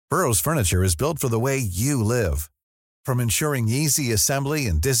Burrow's furniture is built for the way you live. From ensuring easy assembly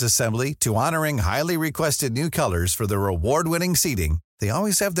and disassembly to honoring highly requested new colors for their award-winning seating, they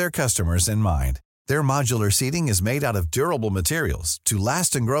always have their customers in mind. Their modular seating is made out of durable materials to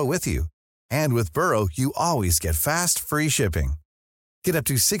last and grow with you. And with Burrow, you always get fast, free shipping. Get up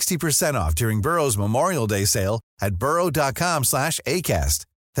to 60% off during Burrow's Memorial Day sale at burrow.com/ACAST.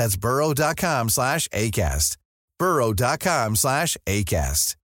 That's burrow.com/ACAST.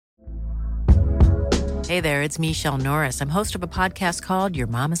 burrow.com/ACAST. Hey there, it's Michelle Norris. I'm host of a podcast called Your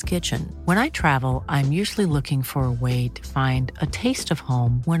Mama's Kitchen. When I travel, I'm usually looking for a way to find a taste of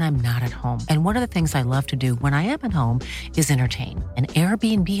home when I'm not at home. And one of the things I love to do when I am at home is entertain. And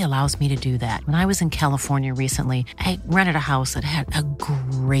Airbnb allows me to do that. When I was in California recently, I rented a house that had a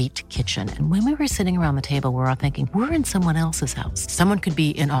great kitchen. And when we were sitting around the table, we were all thinking, we're in someone else's house. Someone could be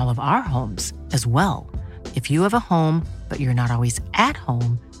in all of our homes as well. If you have a home, but you're not always at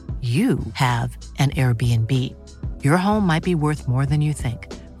home, you have an Airbnb. Your home might be worth more than you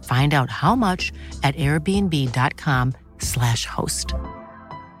think. Find out how much at airbnb.com/host.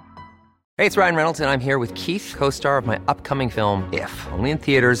 Hey, it's Ryan Reynolds, and I'm here with Keith, co-star of my upcoming film, If, only in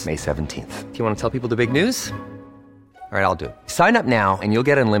theaters May 17th. Do you want to tell people the big news? All right, I'll do it. Sign up now and you'll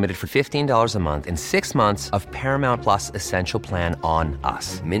get unlimited for $15 a month and 6 months of Paramount Plus Essential Plan on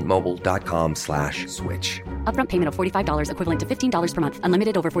us. MintMobile.com/switch. Upfront payment of $45 equivalent to $15 per month.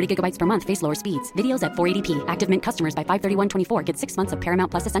 Unlimited over 40 gigabytes per month. Face lower speeds. Videos at 480p. Active Mint customers by 531.24 get 6 months of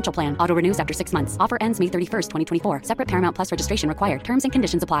Paramount Plus Essential Plan. Auto renews after 6 months. Offer ends May 31st, 2024. Separate Paramount Plus registration required. Terms and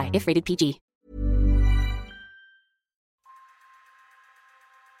conditions apply if rated PG.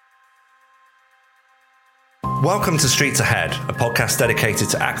 Welcome to Streets Ahead, a podcast dedicated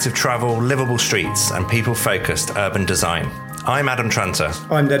to active travel, livable streets, and people-focused urban design. I'm Adam Tranter.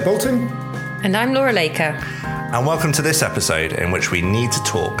 I'm Ned Bolton. And I'm Laura Laker. And welcome to this episode in which we need to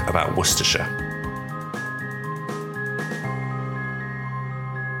talk about Worcestershire.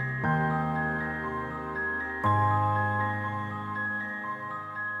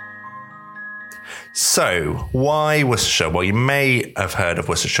 So, why Worcestershire? Well, you may have heard of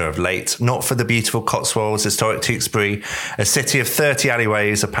Worcestershire of late, not for the beautiful Cotswolds, historic Tewkesbury, a city of 30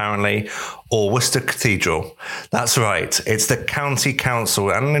 alleyways, apparently, or Worcester Cathedral. That's right. It's the county council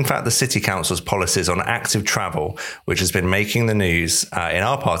and, in fact, the city council's policies on active travel, which has been making the news in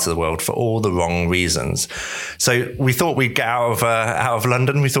our part of the world for all the wrong reasons. So we thought we'd get out of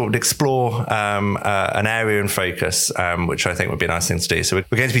London. We thought we'd explore an area in focus, which I think would be a nice thing to do. So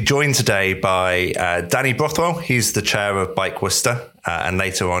we're going to be joined today by Danny Brothwell. He's the chair of Bike Worcester. And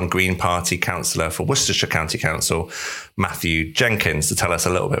later on, Green Party councillor for Worcestershire County Council, Matthew Jenkins, to tell us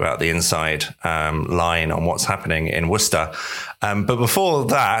a little bit about the inside line on what's happening in Worcester. But before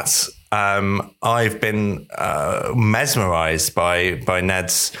that, I've been mesmerised by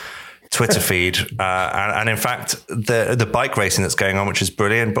Ned's Twitter feed, and in fact, the bike racing that's going on, which is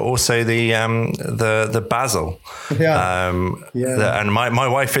brilliant, but also the Basel. And my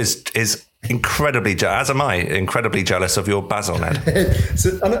wife is incredibly jealous, as am I, incredibly jealous of your Basel, Ned. It's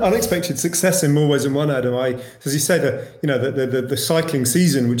an unexpected success in more ways than one, Adam. As you say, the cycling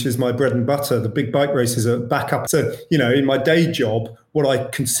season, which is my bread and butter, the big bike races are back up. So, in my day job, what I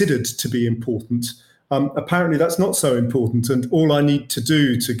considered to be important, apparently that's not so important. And all I need to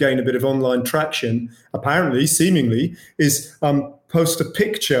do to gain a bit of online traction, apparently, seemingly, is post a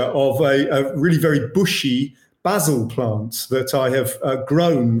picture of a really very bushy basil plants that I have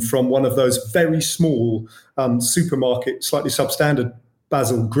grown from one of those very small supermarket, slightly substandard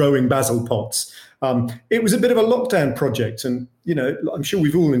growing basil pots. It was a bit of a lockdown project, and I'm sure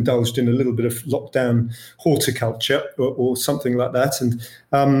we've all indulged in a little bit of lockdown horticulture or something like that, and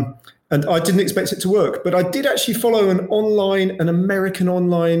I didn't expect it to work, but I did actually follow an American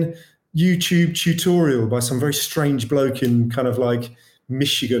online YouTube tutorial by some very strange bloke in kind of like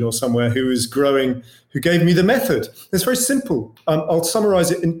Michigan or somewhere who gave me the method. It's very simple. I'll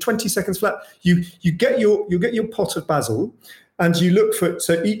summarize it in 20 seconds flat. You get your pot of basil and you look for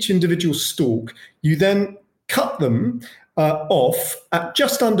each individual stalk. You then cut them off at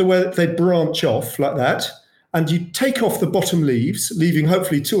just under where they branch off like that. And you take off the bottom leaves, leaving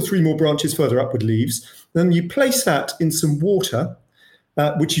hopefully 2 or 3 more branches further upward leaves. Then you place that in some water,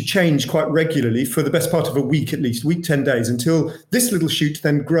 which you change quite regularly for the best part of a week, at least, 10 days, until this little shoot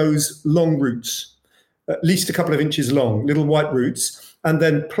then grows long roots, at least a couple of inches long, little white roots, and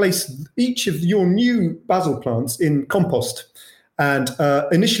then place each of your new basil plants in compost. And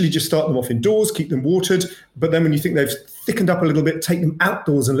initially just start them off indoors, keep them watered, but then when you think they've thickened up a little bit, take them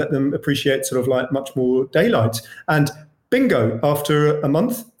outdoors and let them appreciate sort of like much more daylight. And bingo, after a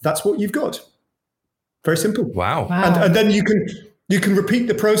month, that's what you've got. Very simple. Wow. And then you can you can repeat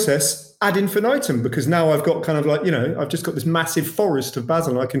the process ad infinitum, because now I've got kind of like, I've just got this massive forest of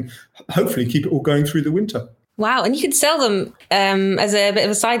basil, and I can hopefully keep it all going through the winter. Wow. And you could sell them as a bit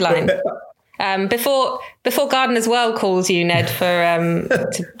of a sideline. Before Gardener's World calls you, Ned, for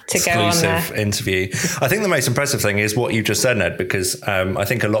to go on exclusive interview. I think the most impressive thing is what you just said, Ned, because I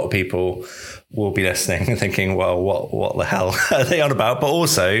think a lot of people will be listening and thinking, well, what the hell are they on about? But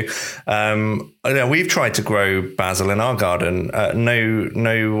also, we've tried to grow basil in our garden,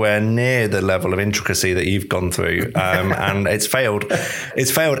 nowhere near the level of intricacy that you've gone through, and it's failed.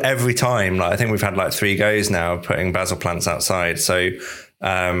 It's failed every time. Like, I think we've had like 3 goes now of putting basil plants outside. So.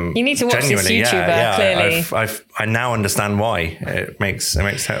 You need to watch this YouTuber, clearly. I now understand why. It makes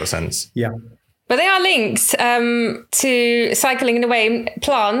total sense. Yeah. But they are linked to cycling in a way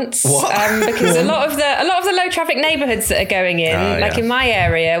plants, because a lot of the low traffic neighbourhoods that are going in, in my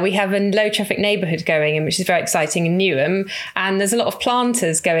area, we have a low traffic neighbourhood going in, which is very exciting in Newham, and there's a lot of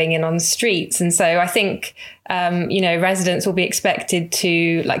planters going in on the streets, and so I think residents will be expected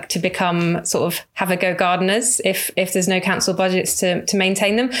to become sort of have a go gardeners if there's no council budgets to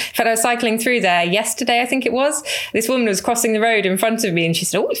maintain them. In fact, I was cycling through there yesterday, I think it was. This woman was crossing the road in front of me, and she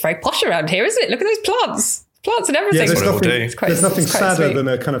said, "Oh, it's very posh around here, isn't it? Look at those plants and everything." Yeah, there's nothing sadder than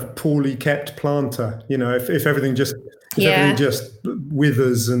a kind of poorly kept planter. If everything just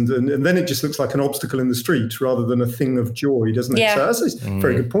withers and then it just looks like an obstacle in the street rather than a thing of joy, doesn't it? So that's a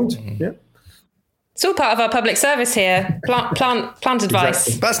very good point. Yeah. It's all part of our public service here. Plant advice.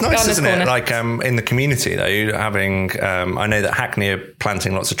 Exactly. That's nice, isn't it? Like in the community, though, having I know that Hackney are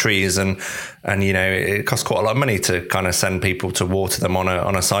planting lots of trees, and it costs quite a lot of money to kind of send people to water them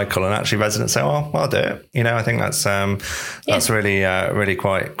on a cycle, and actually residents say, "Oh, I'll do it." I think that's really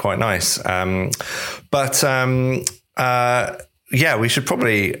quite nice. We should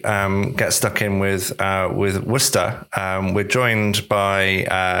probably get stuck in with Worcester. We're joined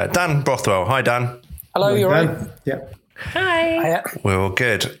by Dan Brothwell. Hi, Dan. Hello, you're right. Yeah. Hi. We're all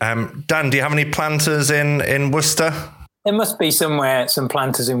good. Dan, do you have any planters in Worcester? There must be somewhere some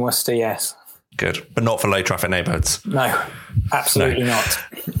planters in Worcester, yes. Good, but not for low traffic neighbourhoods. No, absolutely not.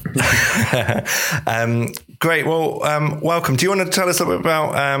 Great. Well, welcome. Do you want to tell us a little bit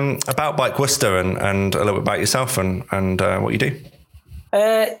about Bike Worcester and a little bit about yourself and what you do?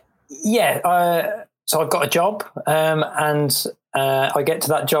 So I've got a job, and I get to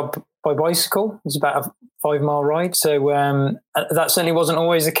that job by bicycle. It's about a 5-mile ride. So that certainly wasn't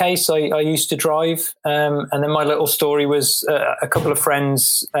always the case. I used to drive, and then my little story was a couple of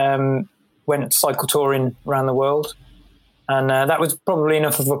friends went cycle touring around the world. And that was probably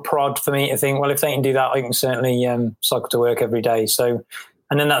enough of a prod for me to think, well, if they can do that, I can certainly cycle to work every day. So,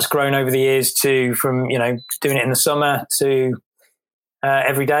 and then that's grown over the years from doing it in the summer to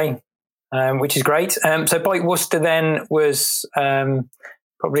every day, which is great. So Bike Worcester then was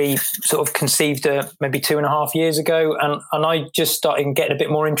probably sort of conceived maybe 2.5 years ago. And I just started getting a bit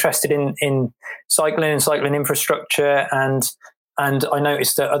more interested in cycling and cycling infrastructure. And I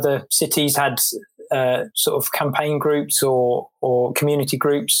noticed that other cities had sort of campaign groups or community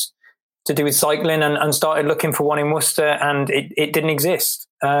groups to do with cycling, and started looking for one in Worcester, and it didn't exist.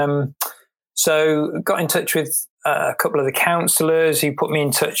 So got in touch with a couple of the councillors who put me in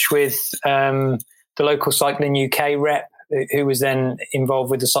touch with the local Cycling UK rep, who was then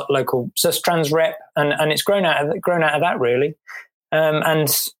involved with the local Sustrans rep, and it's grown out of that really. And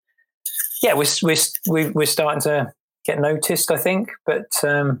yeah, we're starting to get noticed, I think, but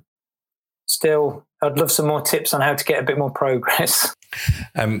still, I'd love some more tips on how to get a bit more progress.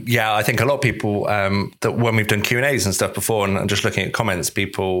 I think a lot of people that when we've done Q&As and stuff before, and just looking at comments,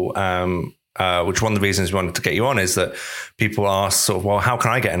 people, which one of the reasons we wanted to get you on is that people ask sort of, well, how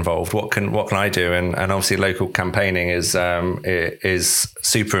can I get involved? What can I do? And obviously local campaigning is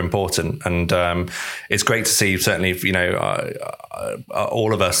super important. And it's great to see, certainly,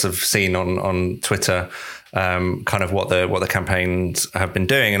 all of us have seen on Twitter, kind of what the campaigns have been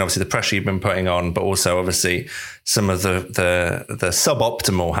doing, and obviously the pressure you've been putting on, but also obviously some of the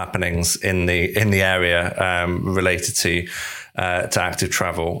suboptimal happenings in the area related to active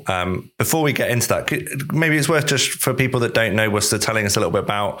travel. Before we get into that, maybe it's worth just for people that don't know Worcester telling us a little bit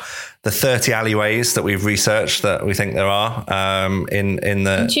about the 30 alleyways that we've researched that we think there are in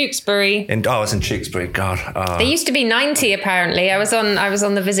Tewkesbury. It's in Tewkesbury. God, there used to be 90 apparently. I was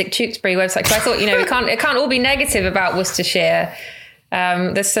on the Visit Tewkesbury website, so I thought it can't all be negative about Worcestershire.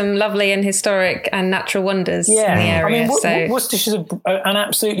 There's some lovely and historic and natural wonders in the area. I mean, Worcestershire's an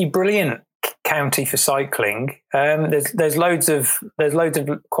absolutely brilliant county for cycling. There's loads of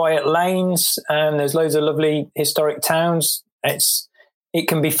quiet lanes, and there's loads of lovely historic towns. It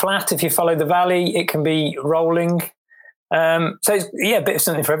can be flat if you follow the valley. It can be rolling. So it's, a bit of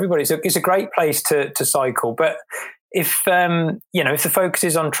something for everybody. So it's a great place to cycle. But if if the focus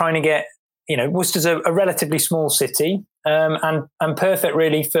is on trying to get, Worcester's a relatively small city, and perfect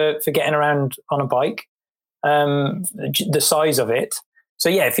really for getting around on a bike, the size of it. So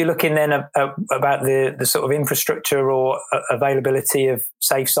if you're looking then about the sort of infrastructure or availability of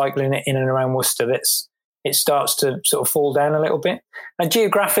safe cycling in and around Worcester, it starts to sort of fall down a little bit. And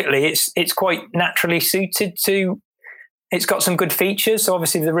geographically, it's quite naturally suited to. It's got some good features. So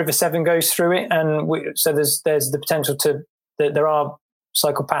obviously the River Severn goes through it, and so there's the potential there are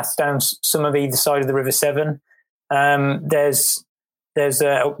cycle paths down some of either side of the River Severn. There's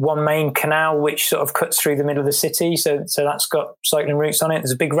one main canal which sort of cuts through the middle of the city, so that's got cycling routes on it.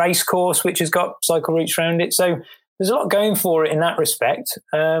 There's a big race course which has got cycle routes around it. So there's a lot going for it in that respect.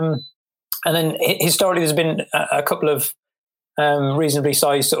 And then historically, there's been a couple of reasonably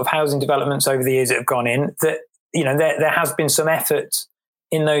sized sort of housing developments over the years that have gone in. That there has been some effort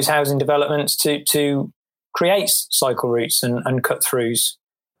in those housing developments to create cycle routes and cut throughs.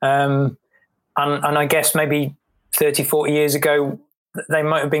 And I guess maybe 30, 40 years ago, they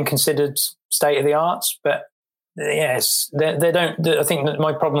might have been considered state of the arts, but yes, they don't. I think that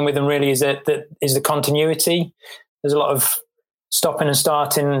my problem with them really is that is the continuity. There's a lot of stopping and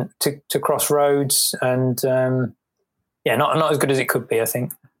starting to cross roads, and not as good as it could be, I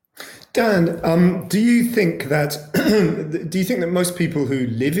think. Dan, do you think that most people who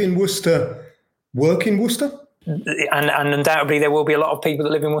live in Worcester work in Worcester? And undoubtedly there will be a lot of people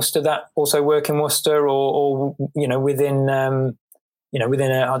that live in Worcester that also work in Worcester, or within a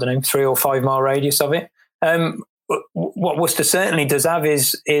 3 or 5 mile radius of it. What Worcester certainly does have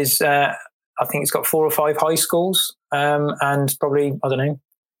is I think it's got 4 or 5 high schools, and probably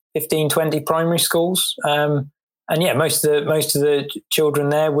 15, 20 primary schools. Most of the children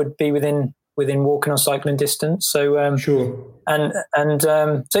there would be within walking or cycling distance. So sure. There's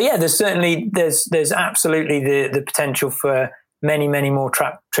absolutely the potential for many, many more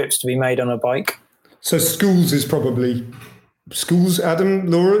trips to be made on a bike. So schools, Adam,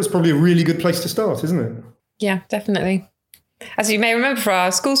 Laura, is probably a really good place to start, isn't it? Yeah, definitely. As you may remember from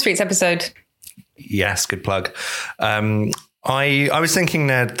our School Streets episode. Yes, good plug. I was thinking,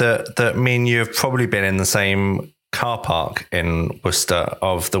 Ned, that me and you have probably been in the same car park in Worcester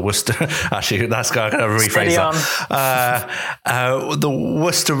of the Worcester. Actually, that's going to rephrase that. The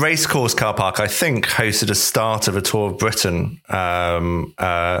Worcester Racecourse car park, I think, hosted a start of a Tour of Britain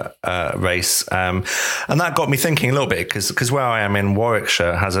race, and that got me thinking a little bit because where I am in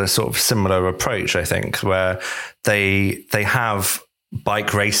Warwickshire has a sort of similar approach, I think, where they have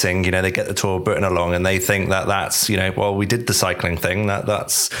bike racing, they get the Tour of Britain along and they think that's, we did the cycling thing,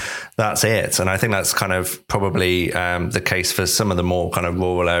 that's it. And I think that's kind of probably the case for some of the more kind of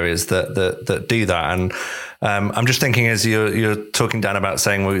rural areas that do that. And I'm just thinking, as you're talking, Dan, about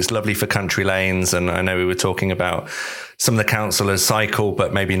saying, well, it's lovely for country lanes. And I know we were talking about some of the councillors cycle,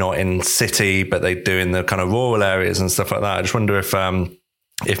 but maybe not in city, but they do in the kind of rural areas and stuff like that. I just wonder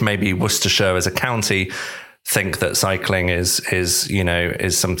if maybe Worcestershire as a county think that cycling is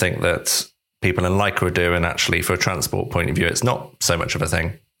something that people in Lycra do, and actually for a transport point of view, it's not so much of a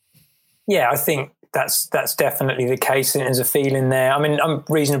thing. Yeah, I think that's definitely the case. And there's a feeling there. I mean, I'm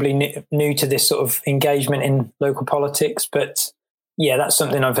reasonably new to this sort of engagement in local politics, but yeah, that's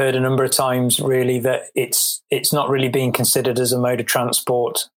something I've heard a number of times, really, that it's not really being considered as a mode of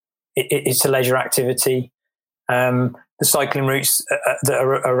transport. It's a leisure activity. The cycling routes that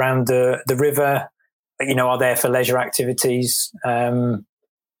are around the river, are there for leisure activities,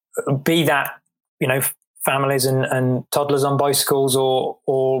 be that, families and toddlers on bicycles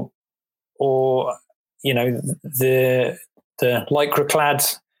or the Lycra clad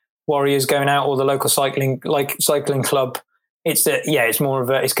warriors going out, or the local cycling club. It's more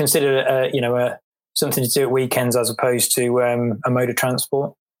of it's considered something to do at weekends as opposed to a mode of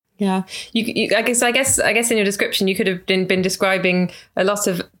transport. Yeah, I guess in your description, you could have been describing a lot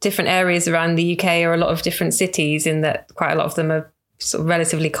of different areas around the UK, or a lot of different cities, in that quite a lot of them are sort of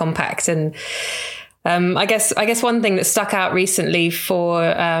relatively compact. And I guess one thing that stuck out recently for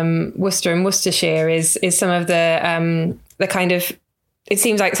Worcester and Worcestershire is some of the kind of. It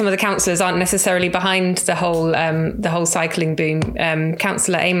seems like some of the councillors aren't necessarily behind the whole cycling boom.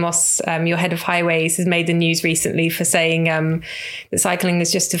 Councillor Amos, your head of highways, has made the news recently for saying that cycling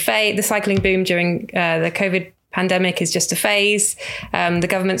is just a phase. The cycling boom during the COVID pandemic is just a phase. The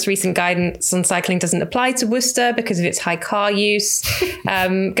government's recent guidance on cycling doesn't apply to Worcester because of its high car use.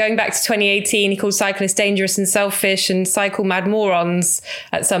 Going back to 2018, he called cyclists dangerous and selfish and cycle mad morons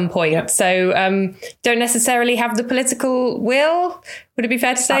at some point. Yep. So don't necessarily have the political will. Would it be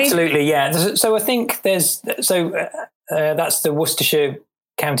fair to say? Absolutely, yeah. So I think that's the Worcestershire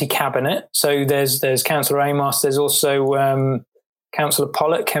County Cabinet. So there's Councillor Amos. There's also Councillor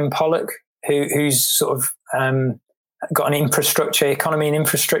Pollock, Ken Pollock, who's sort of got an economy and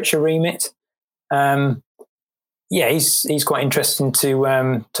infrastructure remit. He's quite interesting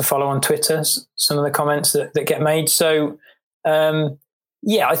to follow on Twitter. Some of the comments that get made. So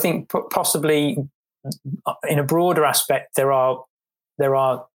I think possibly in a broader aspect there are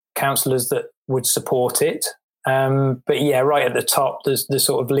councillors that would support it. But right at the top, there's the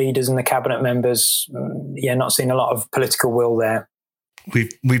sort of leaders and the cabinet members. Not seeing a lot of political will there.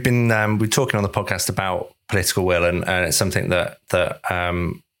 We've been we're talking on the podcast about political will, and it's something that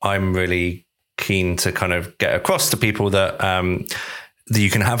I'm really keen to kind of get across to people that you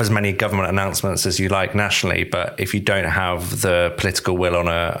can have as many government announcements as you like nationally, but if you don't have the political will on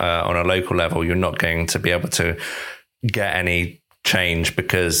a local level, you're not going to be able to get any change,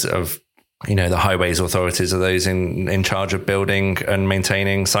 because of the highways authorities are those in charge of building and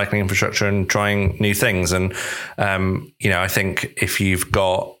maintaining cycling infrastructure and trying new things. And I think if you've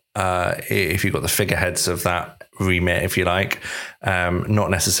got the figureheads of that remit, if you like,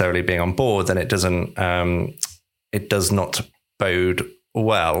 not necessarily being on board, then it does not bode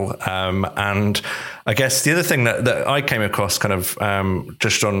well. And I guess the other thing that I came across kind of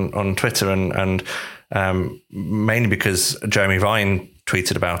just on Twitter and mainly because Jeremy Vine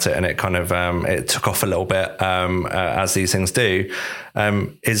tweeted about it, and it kind of it took off a little bit as these things do,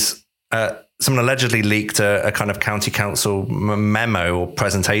 is someone allegedly leaked a kind of county council memo or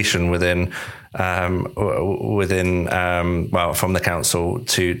presentation from the council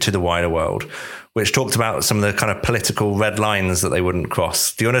to the wider world, which talked about some of the kind of political red lines that they wouldn't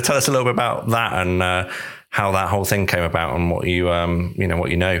cross. Do you want to tell us a little bit about that and how that whole thing came about and what you I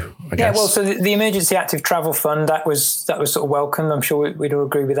guess? Yeah, well, so the Emergency Active Travel Fund, that was sort of welcomed. I'm sure we'd all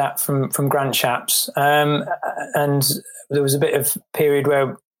agree with that from grant chaps. And there was a bit of period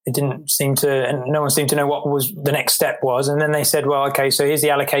where it didn't seem to, and no one seemed to know what was the next step was. And then they said, well, okay, so here's the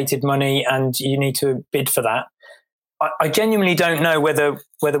allocated money and you need to bid for that. I genuinely don't know whether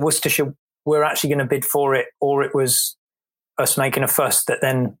Worcestershire were actually going to bid for it, or it was us making a fuss that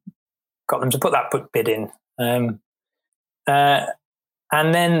then got them to put that bid in. And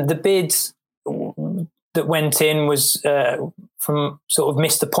then the bid that went in was from sort of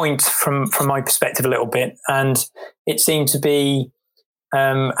missed the point from my perspective a little bit. And it seemed to be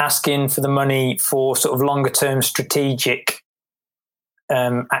asking for the money for sort of longer term strategic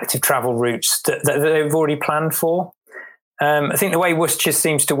active travel routes that they've already planned for. I think the way Worcestershire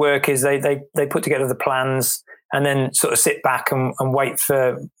seems to work is they put together the plans and then sort of sit back and wait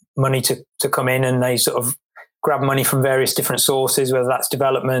for money to come in, and they sort of grab money from various different sources, whether that's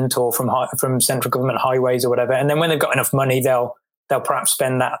development or from central government highways or whatever. And then when they've got enough money, they'll perhaps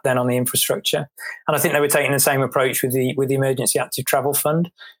spend that then on the infrastructure. And I think they were taking the same approach with the Emergency Active Travel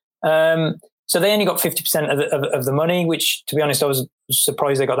Fund. So they only got 50% of the money, which, to be honest, I was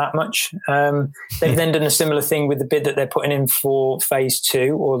surprised they got that much. They've then done a similar thing with the bid that they're putting in for phase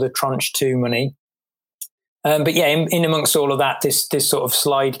 2 or the tranche 2 money. But yeah, in amongst all of that, this sort of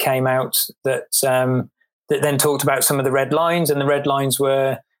slide came out that then talked about some of the red lines, and the red lines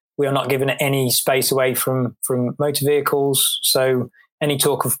were, we are not giving any space away from motor vehicles. So any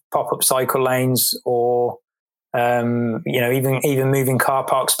talk of pop-up cycle lanes or even moving car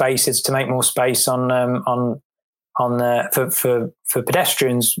park spaces to make more space for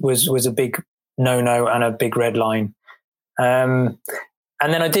pedestrians was a big no-no and a big red line. And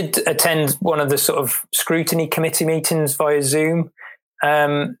then I did attend one of the sort of scrutiny committee meetings via Zoom.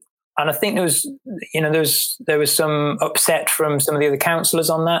 And I think there was some upset from some of the other councillors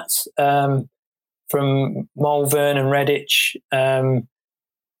on that, from Malvern and Redditch,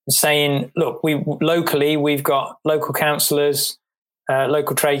 saying, look, we've got local councillors,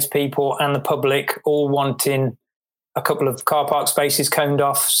 local tradespeople and the public all wanting a couple of car park spaces coned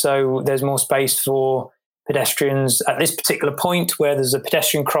off, so there's more space for pedestrians at this particular point where there's a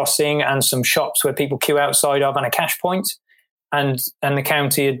pedestrian crossing and some shops where people queue outside of and a cash point. And the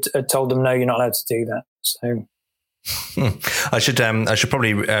county had told them, no, you're not allowed to do that. So I should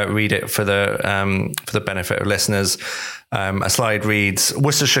probably read it for the benefit of listeners. A slide reads: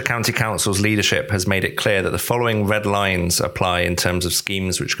 Worcestershire County Council's leadership has made it clear that the following red lines apply in terms of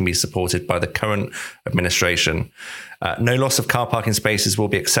schemes which can be supported by the current administration. No loss of car parking spaces will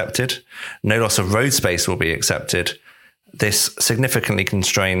be accepted. No loss of road space will be accepted. This significantly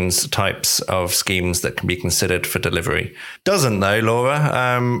constrains types of schemes that can be considered for delivery. Doesn't, though,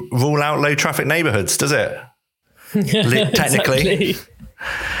 Laura, rule out low traffic neighbourhoods, does it? Technically.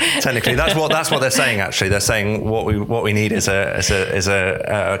 Technically, that's what they're saying. Actually, they're saying what we need is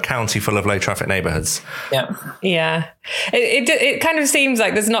a county full of low traffic neighbourhoods. Yeah. It kind of seems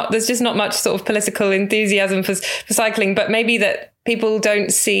like there's just not much sort of political enthusiasm for cycling, but maybe that people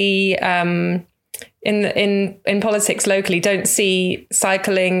don't see in politics locally don't see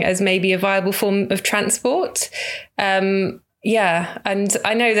cycling as maybe a viable form of transport. And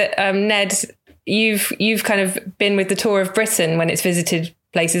I know that Ned, you've kind of been with the Tour of Britain when it's visited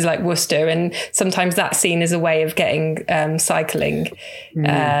places like Worcester, and sometimes that's seen as a way of getting cycling,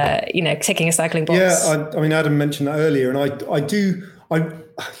 ticking a cycling box. Yeah, I mean, Adam mentioned that earlier, and I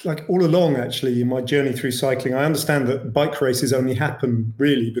like all along, actually, in my journey through cycling, I understand that bike races only happen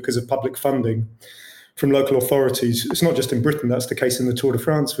really because of public funding from local authorities. It's not just in Britain, that's the case in the Tour de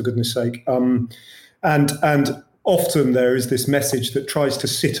France, for goodness sake. And often there is this message that tries to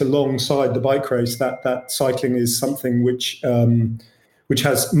sit alongside the bike race, that cycling is something which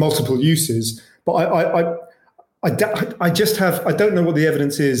has multiple uses. But I don't know what the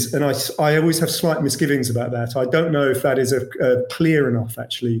evidence is, and I always have slight misgivings about that. I don't know if that is clear enough,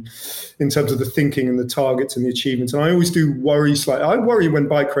 actually, in terms of the thinking and the targets and the achievements. And I always do worry slightly. I worry when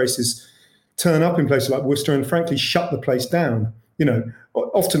bike races turn up in places like Worcester and frankly shut the place down.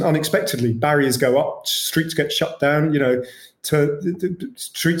 Often unexpectedly, barriers go up, streets get shut down, the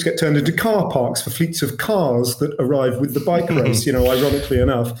streets get turned into car parks for fleets of cars that arrive with the bike race, ironically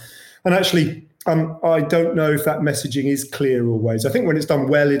enough. And actually, I don't know if that messaging is clear always. I think when it's done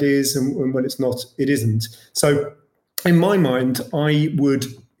well, it is, and when it's not, it isn't. So in my mind, I would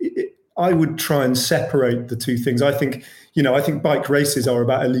try and separate the two things. I think bike races are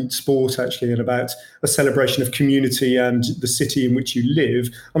about elite sport, actually, and about a celebration of community and the city in which you live.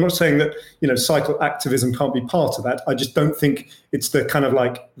 I'm not saying that, cycle activism can't be part of that. I just don't think it's the kind of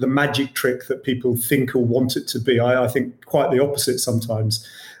like the magic trick that people think or want it to be. I think quite the opposite sometimes.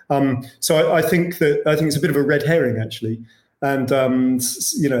 So I think it's a bit of a red herring, actually. And,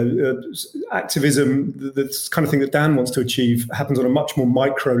 activism, the kind of thing that Dan wants to achieve, happens on a much more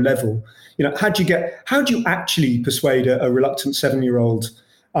micro level. How do you actually persuade a reluctant 7-year-old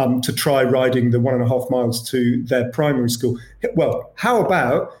to try riding the 1.5 miles to their primary school? Well, how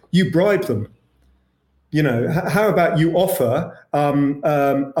about you bribe them? How about you offer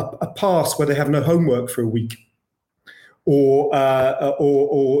a pass where they have no homework for a week? Or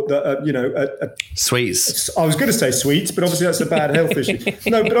sweets. I was going to say sweets, but obviously that's a bad health issue.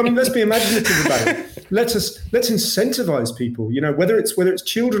 No, but I mean, let's be imaginative about it. Let's incentivize people. Whether it's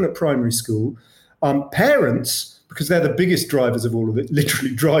children at primary school, parents, because they're the biggest drivers of all of it,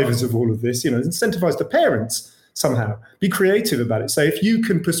 literally drivers of all of this. Incentivize the parents somehow. Be creative about it. Say, if you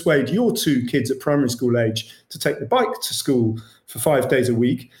can persuade your 2 kids at primary school age to take the bike to school for 5 days a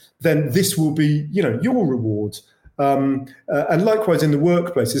week, then this will be, your reward. And likewise in the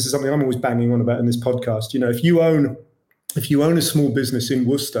workplace, this is something I'm always banging on about in this podcast. If you own a small business in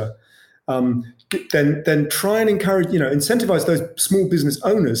Worcester, then try and encourage, incentivize those small business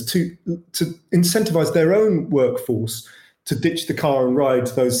owners to incentivize their own workforce to ditch the car and ride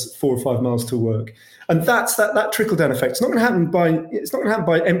those 4 or 5 miles to work. And that's that trickle down effect. It's not going to happen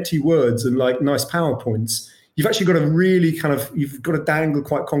by empty words and like nice PowerPoints. You've actually got to really you've got to dangle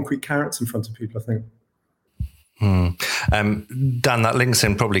quite concrete carrots in front of people, I think. Dan, that links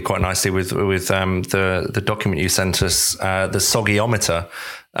in probably quite nicely with the document you sent us, the Soggiometer,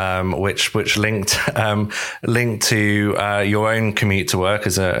 which linked to your own commute to work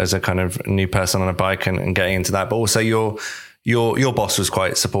as a kind of new person on a bike and getting into that, but also your boss was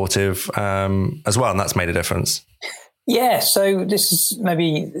quite supportive as well, and that's made a difference. Yeah, so this is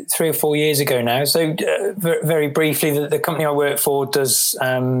maybe 3 or 4 years ago now. So very briefly, the company I work for does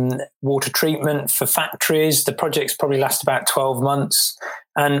water treatment for factories. The projects probably last about 12 months.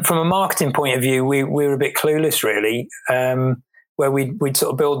 And from a marketing point of view, we were a bit clueless, really, where we'd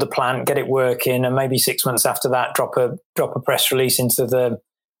sort of build the plant, get it working, and maybe 6 months after that, drop a press release into the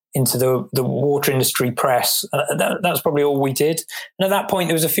water industry press. That's probably all we did. And at that point,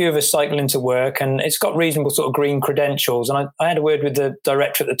 there was a few of us cycling to work, and it's got reasonable sort of green credentials. And I had a word with the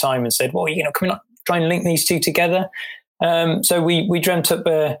director at the time and said, well, can we not try and link these two together? So we dreamt up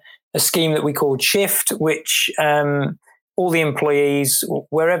a scheme that we called Shift, which all the employees,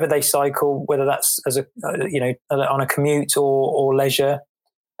 wherever they cycle, whether that's as on a commute or leisure,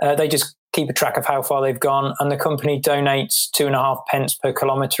 they just keep a track of how far they've gone, and the company donates 2.5 pence per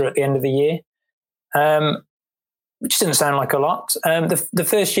kilometre at the end of the year, which doesn't sound like a lot. The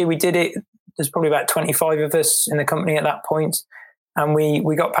first year we did it, there's probably about 25 of us in the company at that point, and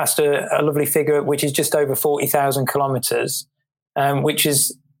we got past a lovely figure, which is just over 40,000 kilometres, which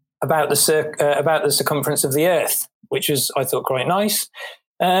is about the circumference of the Earth. which was, I thought, quite nice.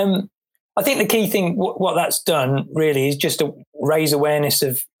 I think the key thing, what that's done really, is just to raise awareness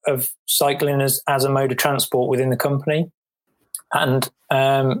of cycling as a mode of transport within the company. And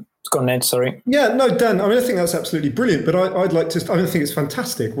go on, Ned, sorry. Yeah, no, Dan, I mean, I think that's absolutely brilliant, but I'd like to, I think it's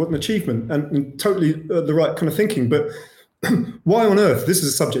fantastic. What an achievement, and totally the right kind of thinking. But why on earth, this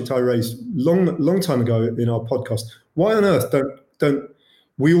is a subject I raised long time ago in our podcast, why on earth don't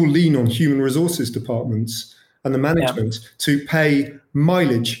we all lean on human resources departments and the management to pay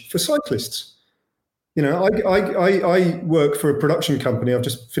mileage for cyclists? You know, I work for a production company. I've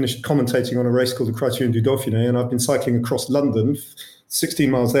just finished commentating on a race called the Criterium du Dauphiné, and I've been cycling across London,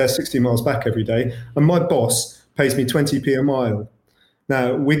 16 miles there, 16 miles back every day. And my boss pays me 20p a mile.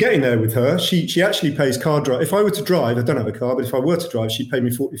 Now, we're getting there with her. She actually pays car drive. If I were to drive, I don't have a car, but if I were to drive, she'd pay me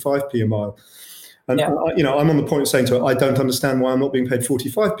 45p a mile. And, you know, I'm on the point of saying to her, I don't understand why I'm not being paid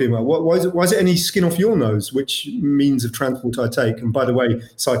 45p a mile. Why is it any skin off your nose, which means of transport I take? And by the way,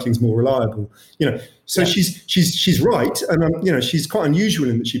 cycling's more reliable. You know, so she's right. And, you know, she's quite unusual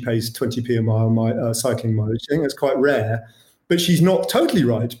in that she pays 20p a mile cycling mileage. I think that's quite rare. But she's not totally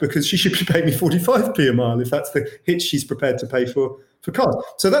right, because she should be paying me 45p a mile if that's the hit she's prepared to pay for cars.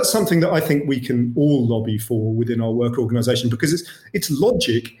 So that's something that I think we can all lobby for within our work organisation, because its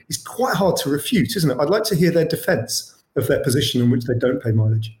logic is quite hard to refute, isn't it? I'd like to hear their defence of their position in which they don't pay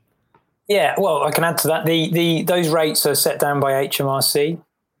mileage. Yeah, well, I can add to that. Those rates are set down by HMRC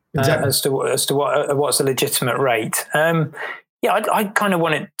Exactly. as to what's a legitimate rate. I kind of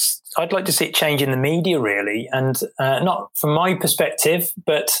want it. I'd like to see it change in the media, really, and not from my perspective,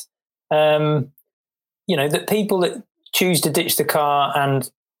 but you know, that people that choose to ditch the car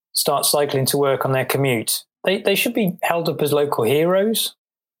and start cycling to work on their commute, they should be held up as local heroes.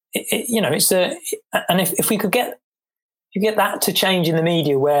 You know, and if we could get that to change in the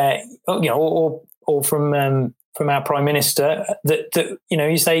media, where, you know, or from our Prime Minister, that you know,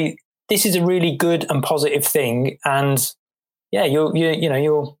 you say this is a really good and positive thing, and yeah,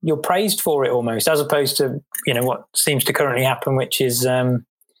 you're praised for it almost, as opposed to, you know, what seems to currently happen, which is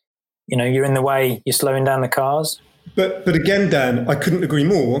you know, you're in the way, you're slowing down the cars. But again, Dan, I couldn't agree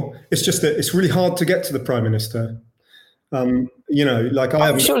more. It's just that it's really hard to get to the Prime Minister. You know, like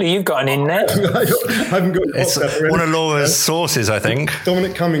surely you've got an in there. I haven't got WhatsApp. One of Laura's sources, I think.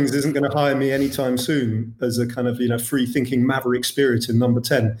 Dominic Cummings isn't going to hire me anytime soon as a kind of, you know, free-thinking maverick spirit in number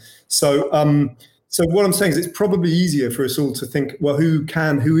 10. So what I'm saying is it's probably easier for us all to think, well,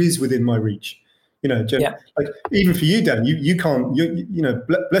 who is within my reach? You know, like even for you, Dan, you can't, you know,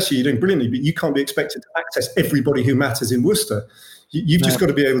 bless you, you're doing brilliantly, but you can't be expected to access everybody who matters in Worcester. You've just got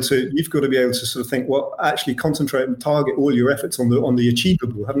to be able to, sort of think, well, actually concentrate and target all your efforts on the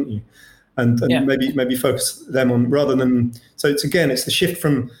achievable, haven't you? And maybe focus them on, rather than, so it's the shift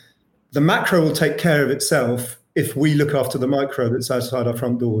from the macro will take care of itself if we look after the micro that's outside our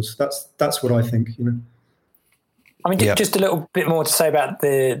front doors. That's what I think, you know. I mean, just a little bit more to say about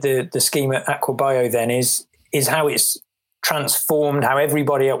the scheme at Aquabio then is how it's transformed how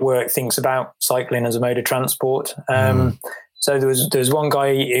everybody at work thinks about cycling as a mode of transport. So there was one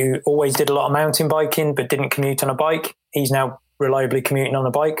guy who always did a lot of mountain biking but didn't commute on a bike. He's now reliably commuting on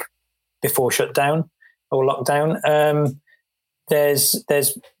a bike before shutdown or lockdown. There's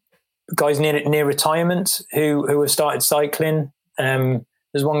guys near retirement who have started cycling.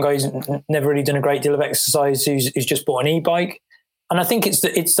 There's one guy who's never really done a great deal of exercise who's just bought an e-bike. And I think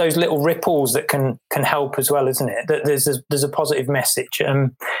it's those little ripples that can help as well, isn't it? That there's a positive message.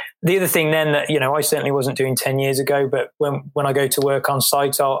 The other thing then that, you know, I certainly wasn't doing 10 years ago, but when I go to work on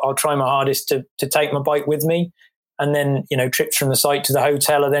site, I'll try my hardest to take my bike with me. And then, you know, trips from the site to the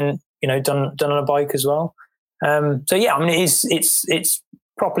hotel are then, you know, done on a bike as well. So yeah, I mean, it's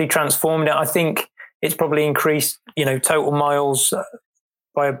properly transformed it. I think it's probably increased, you know, total miles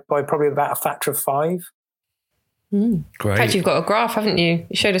by probably about a factor of 5. Great. Great. In fact, you've got a graph, haven't you?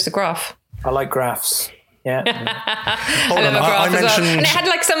 You showed us a graph. I like graphs. Yeah. I love a graph as well. And it had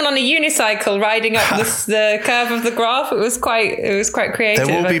like someone on a unicycle riding up the curve of the graph. It was quite creative.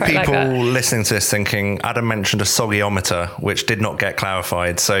 There will be people listening to this thinking Adam mentioned a sogiometer, which did not get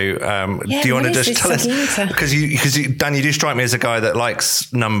clarified. So do you want to just tell us? Because Dan, you do strike me as a guy that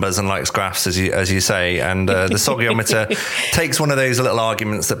likes numbers and likes graphs, as you say. And the sogiometer takes one of those little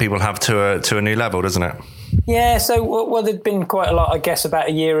arguments that people have to a new level, doesn't it? Yeah, so there'd been quite a lot, I guess, about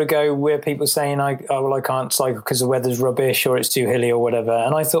a year ago where people saying, I can't cycle because the weather's rubbish or it's too hilly or whatever.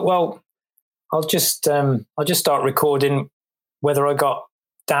 And I thought, well, I'll just start recording whether I got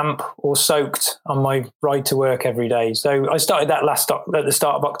damp or soaked on my ride to work every day. So I started that at the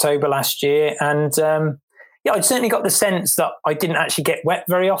start of October last year. And I'd certainly got the sense that I didn't actually get wet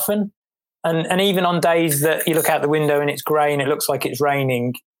very often. And even on days that you look out the window and it's grey and it looks like it's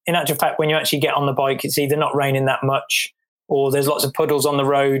raining, in actual fact, when you actually get on the bike, it's either not raining that much or there's lots of puddles on the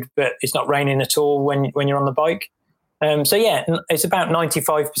road, but it's not raining at all when you're on the bike. So yeah, it's about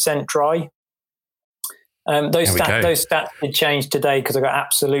 95% dry. Those stats did change today because I got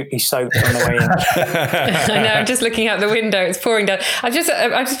absolutely soaked on the way in. I know. I'm just looking out the window; it's pouring down. I've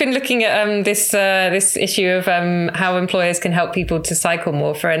just been looking at this issue of how employers can help people to cycle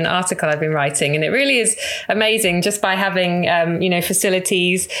more for an article I've been writing, and it really is amazing just by having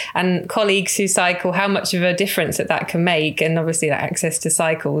facilities and colleagues who cycle, how much of a difference that can make, and obviously that access to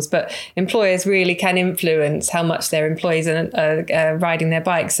cycles. But employers really can influence how much their employees are riding their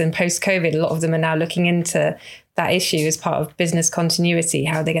bikes, and post-COVID, a lot of them are now looking into that issue as part of business continuity,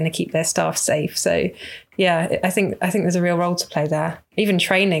 how they're going to keep their staff safe. So yeah, I think there's a real role to play there. Even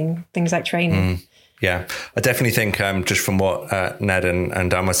training, things like training. Yeah, I definitely think just from what Ned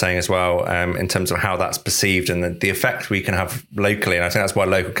and Dan were saying as well, in terms of how that's perceived and the effect we can have locally. And I think that's why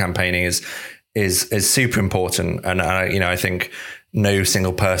local campaigning is super important. And I think no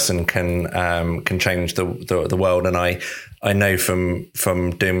single person can change the world. And I know from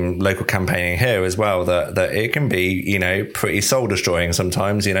doing local campaigning here as well that it can be, pretty soul destroying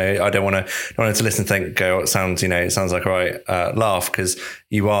sometimes. I don't want to listen and think, it sounds like a right laugh, because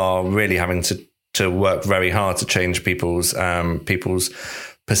you are really having to work very hard to change people's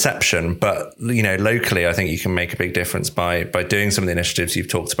perception. But locally, I think you can make a big difference by doing some of the initiatives you've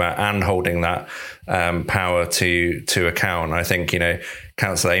talked about and holding that power to account. I think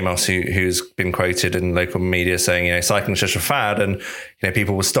Councillor Amos, who's been quoted in local media saying cycling's just a fad, and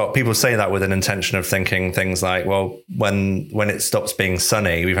people will stop. People say that with an intention of thinking things like, well, when it stops being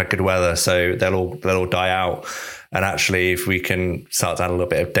sunny, we've had good weather, so they'll all die out. And actually, if we can start to add a little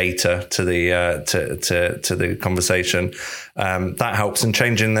bit of data to the conversation, that helps in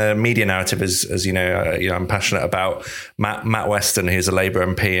changing the media narrative. As you know, I'm passionate about Matt Weston, who's a Labour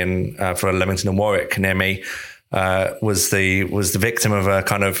MP for Leamington and Warwick near me, was the victim of a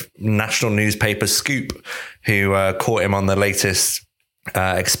kind of national newspaper scoop, who caught him on the latest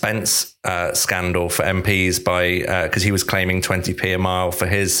expense scandal for MPs because he was claiming 20p a mile for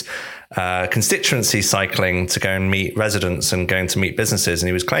his constituency cycling to go and meet residents and going to meet businesses, and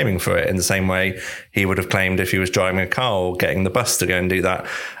he was claiming for it in the same way he would have claimed if he was driving a car or getting the bus to go and do that.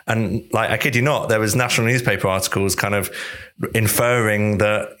 And I kid you not, there was national newspaper articles kind of inferring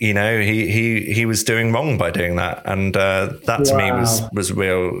that he was doing wrong by doing that, and that to me was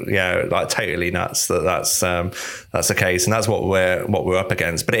real, totally nuts that's the case, and that's what we're up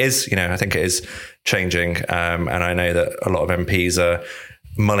against. But it is, I think it is changing, and I know that a lot of MPs are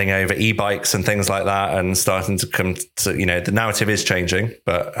mulling over e-bikes and things like that, and starting to come to, the narrative is changing,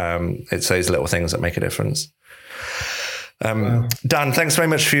 but it's those little things that make a difference. Dan, thanks very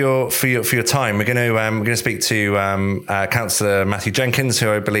much for your time. We're going to speak to Councillor Matthew Jenkins, who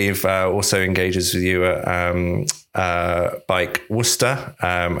I believe also engages with you at Bike Worcester,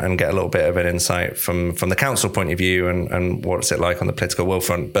 and get a little bit of an insight from the council point of view and what's it like on the political will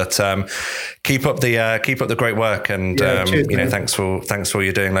front. But keep up the great work, and cheers, thanks for what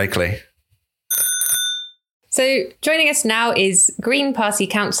you're doing locally. So joining us now is Green Party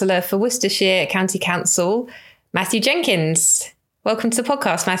councillor for Worcestershire County Council, Matthew Jenkins. Welcome to the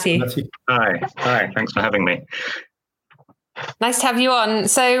podcast, Matthew. Hi. Thanks for having me. Nice to have you on.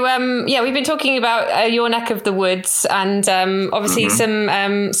 So, we've been talking about your neck of the woods, and obviously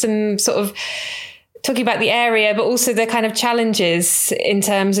some sort of talking about the area, but also the kind of challenges in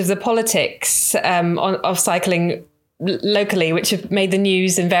terms of the politics of cycling locally, which have made the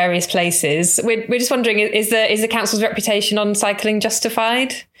news in various places. We're just wondering, is the council's reputation on cycling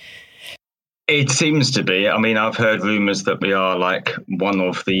justified? It seems to be. I mean, I've heard rumours that we are like one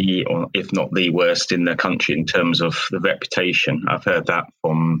of the, or if not the worst in the country in terms of the reputation. I've heard that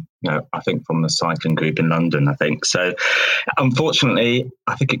from, I think from the cycling group in London, I think. So unfortunately,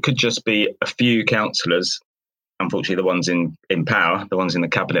 I think it could just be a few councillors, unfortunately the ones in power, the ones in the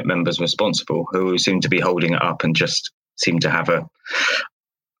cabinet members responsible, who seem to be holding it up and just seem to have a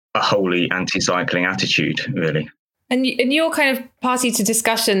wholly anti-cycling attitude, really. And you're kind of party to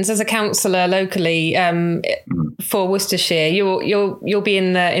discussions as a councillor locally for Worcestershire. You'll be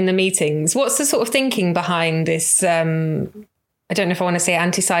in the meetings. What's the sort of thinking behind this? I don't know if I want to say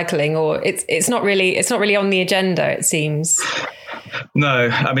anti-cycling, or it's not really on the agenda, it seems. No,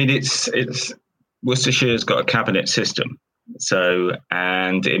 I mean it's Worcestershire's got a cabinet system, so,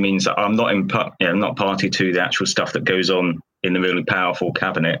 and it means that I'm not party to the actual stuff that goes on in the really powerful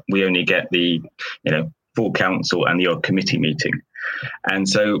cabinet. We only get the full council and the odd committee meeting. And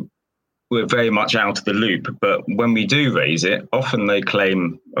so we're very much out of the loop. But when we do raise it, often they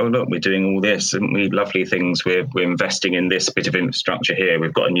claim, oh, look, we're doing all this and we lovely things. We're investing in this bit of infrastructure here.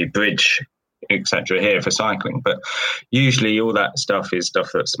 We've got a new bridge, etc. here for cycling. But usually all that stuff is stuff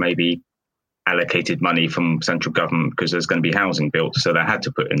that's maybe allocated money from central government because there's going to be housing built. So they had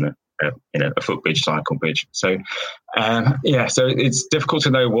to put in a footbridge, cycle bridge. So, so it's difficult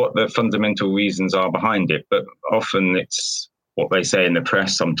to know what the fundamental reasons are behind it. But often it's what they say in the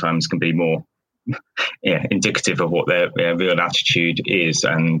press sometimes can be more indicative of what their real attitude is.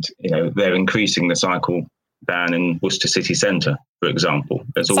 And, they're increasing the cycle ban in Worcester city centre, for example.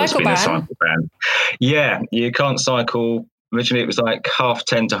 There's always been a cycle ban. Yeah, you can't cycle. Originally, it was like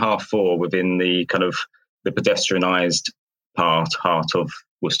 10:30 to 4:30 within the kind of the pedestrianised heart of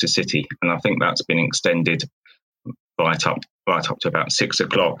Worcester City. And I think that's been extended right up to about 6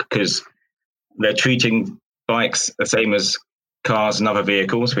 o'clock because they're treating bikes the same as cars and other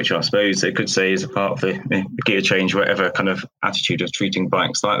vehicles, which I suppose they could say is a part of the gear change, whatever kind of attitude of treating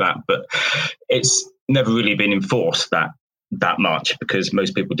bikes like that. But it's never really been enforced that much because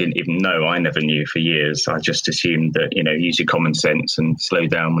most people didn't even know. I never knew for years. I just assumed that, use your common sense and slow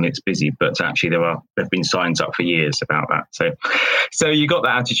down when it's busy. But actually there've been signs up for years about that. So you got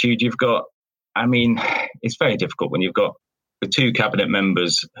that attitude. You've got, it's very difficult when you've got the two cabinet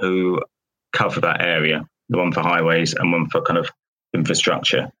members who cover that area, the one for highways and one for kind of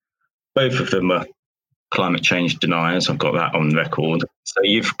infrastructure. Both of them are climate change deniers. I've got that on record. So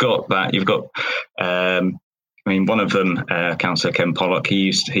you've got that. You've got, one of them, Councillor Ken Pollock, he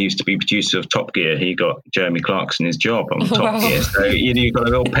used to be producer of Top Gear. He got Jeremy Clarkson his job on Top Gear. So you've got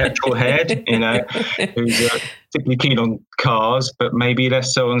a real petrol head, who's particularly keen on cars, but maybe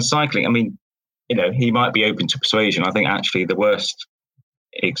less so on cycling. He might be open to persuasion. I think actually the worst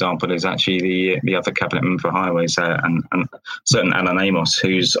example is actually the other cabinet member for highways and certain Alan Amos,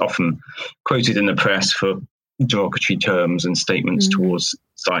 who's often quoted in the press for derogatory terms and statements towards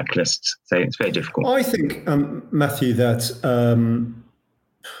cyclists. So it's very difficult. I think, Matthew, that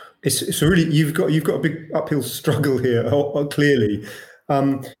it's really you've got a big uphill struggle here, clearly.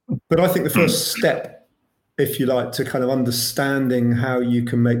 But I think the first step, if you like, to kind of understanding how you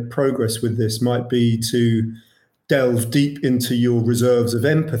can make progress with this might be to delve deep into your reserves of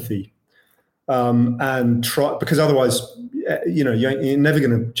empathy, and try, because otherwise, you're never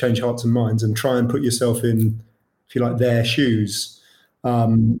going to change hearts and minds, and try and put yourself in, if you like, their shoes.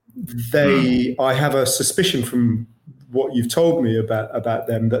 I have a suspicion from what you've told me about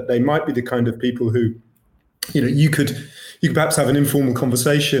them that they might be the kind of people who, you could perhaps have an informal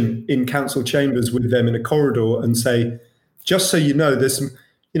conversation in council chambers with them in a corridor and say, just so you know, there's some,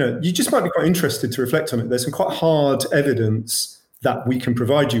 you just might be quite interested to reflect on it. There's some quite hard evidence that we can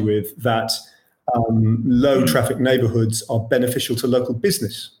provide you with that low traffic neighbourhoods are beneficial to local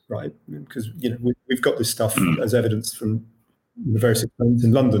business, right? Because we've got this stuff as evidence from the various experiments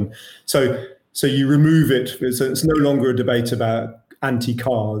in London. So you remove it. So it's no longer a debate about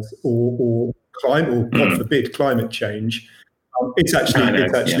anti-cars or climate, or God forbid, climate change. It's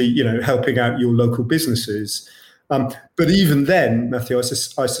actually helping out your local businesses. But even then, Matthew, I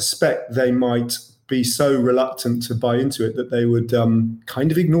suspect they might be so reluctant to buy into it that they would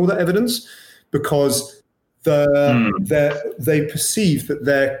kind of ignore that evidence, because they perceive that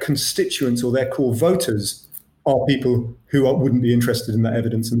their constituents or their core voters are people who wouldn't be interested in that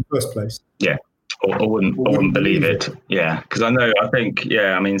evidence in the first place. Yeah, or wouldn't believe it. Yeah, because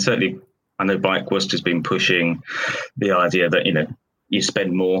certainly I know Bike Worcester's been pushing the idea that, you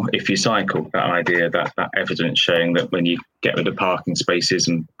spend more if you cycle. That idea, that evidence showing that when you get rid of parking spaces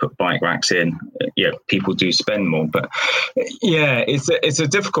and put bike racks in, people do spend more. But it's a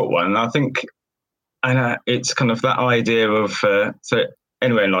difficult one. I think, and it's kind of that idea of so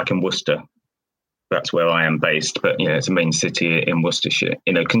anywhere like in Worcester, that's where I am based. But it's a main city in Worcestershire.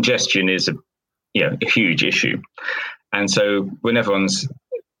 Congestion is a huge issue, and so when everyone's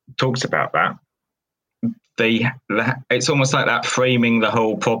talks about that, it's almost like that framing the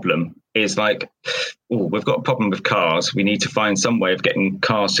whole problem is like, oh, we've got a problem with cars. We need to find some way of getting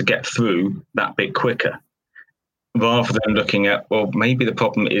cars to get through that bit quicker, rather than looking at, well, maybe the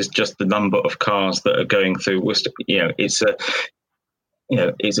problem is just the number of cars that are going through Worcester. It's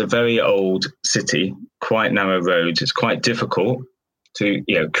a very old city, quite narrow roads. It's quite difficult to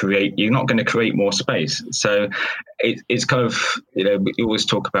create. You're not going to create more space. So it's kind of, we always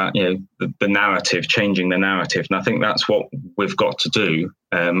talk about the narrative, changing the narrative, and I think that's what we've got to do,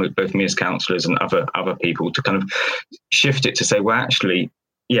 both me as councillors and other people, to kind of shift it to say, well, actually,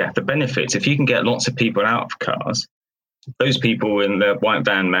 the benefits, if you can get lots of people out of cars, those people in the white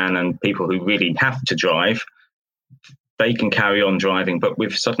van man and people who really have to drive, they can carry on driving, but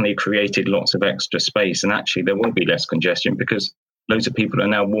we've suddenly created lots of extra space, and actually there will be less congestion because loads of people are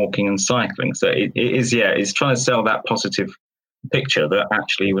now walking and cycling. So it's trying to sell that positive picture that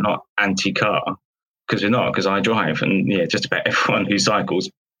actually we're not anti-car, because we're not, because I drive, and just about everyone who cycles,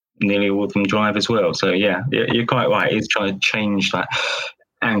 nearly all of them drive as well. So you're quite right. It's trying to change that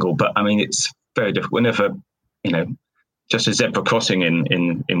angle, but I mean, it's very difficult. Whenever, just a zebra crossing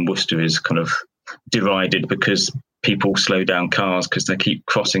in Worcester is kind of derided because people slow down cars because they keep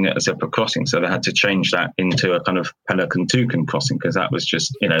crossing at a zebra crossing. So they had to change that into a kind of Pelican Toucan crossing, because that was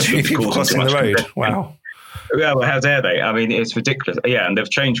just, people crossing the road. Wow. Yeah, well, how dare they? I mean, it's ridiculous. Yeah, and they've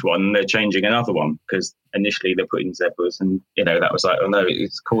changed one, and they're changing another one, because initially they're putting zebras, and that was like, oh no,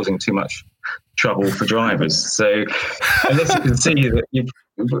 it's causing too much trouble for drivers. So, unless you can see that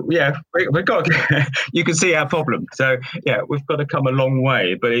we've got, you can see our problem. So, we've got to come a long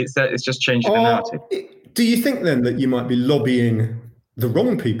way, but it's just changing the narrative. Do you think then that you might be lobbying the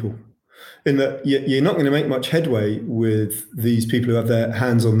wrong people? In that you're not going to make much headway with these people who have their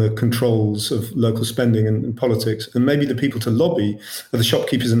hands on the controls of local spending and politics, and maybe the people to lobby are the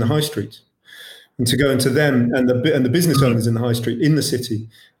shopkeepers in the high street, and to go into them and the business owners in the high street in the city,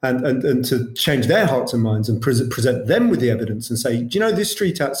 and to change their hearts and minds and present them with the evidence and say, do you know this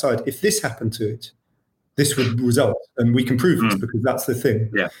street outside? If this happened to it, this would result, and we can prove this because that's the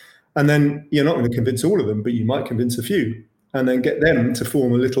thing. Yeah. And then you're not going to convince all of them, but you might convince a few. And then get them to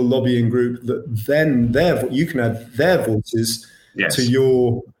form a little lobbying group that then you can add their voices to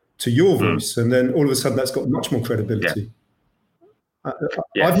your voice, and then all of a sudden that's got much more credibility.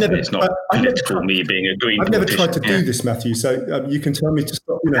 I've never. It's not political. Me being a green. I've never tried to do this, Matthew. So you can tell me to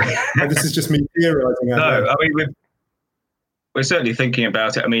stop. This is just me theorising. No, I mean we're certainly thinking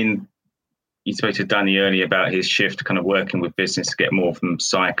about it. I mean, you spoke to Danny earlier about his shift, kind of working with business to get more from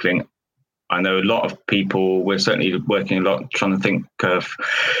cycling. I know a lot of people, we're certainly working a lot trying to think of,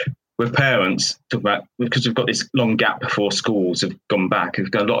 with parents, talk about, because we've got this long gap before schools have gone back,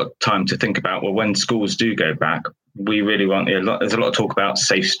 we've got a lot of time to think about, well, when schools do go back, we really want, there's a lot of talk about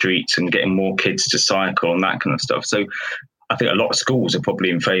safe streets and getting more kids to cycle and that kind of stuff. So I think a lot of schools are probably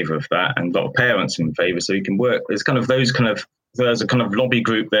in favour of that, and a lot of parents are in favour, so you can work. There's a kind of lobby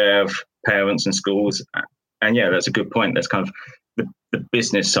group there of parents and schools. And that's a good point. There's kind of the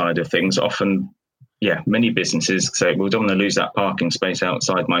business side of things. Often, many businesses say, well, we don't want to lose that parking space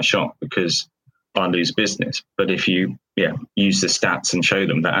outside my shop because I lose business. But if you use the stats and show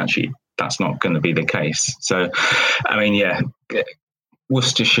them that actually that's not going to be the case. So, I mean,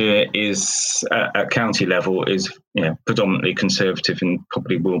 Worcestershire is at county level is predominantly Conservative, and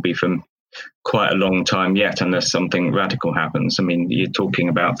probably will be for quite a long time yet, unless something radical happens. I mean, you're talking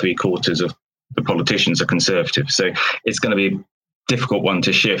about 3/4 of the politicians are Conservative, so it's going to be a difficult one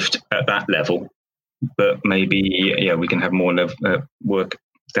to shift at that level. But maybe we can have more work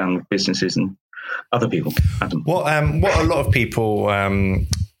down with businesses and other people. Adam. What a lot of people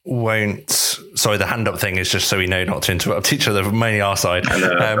won't. Sorry, the hand up thing is just so we know not to interrupt each other, mainly our side.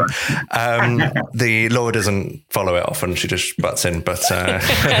 The Laura doesn't follow it often; she just butts in. But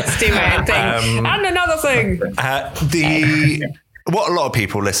let's do my own thing. And another thing. What a lot of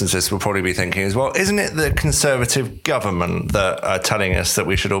people listening to this will probably be thinking is, well, isn't it the Conservative government that are telling us that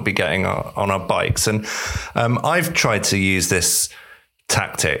we should all be getting on our bikes? And I've tried to use this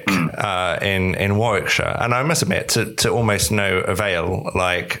tactic in Warwickshire, and I must admit to almost no avail.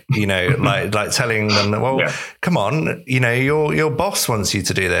 Like telling them that, well, come on, your boss wants you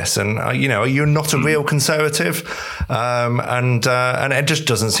to do this, and you're not a real Conservative, and it just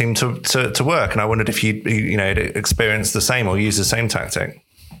doesn't seem to work. And I wondered if you experienced the same or used the same tactic.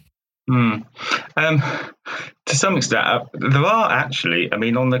 To some extent, there are actually. I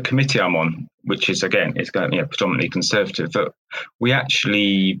mean, on the committee I'm on, which is again, it's predominantly Conservative, that we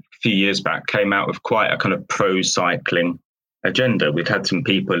actually a few years back came out with quite a kind of pro-cycling agenda. We'd had some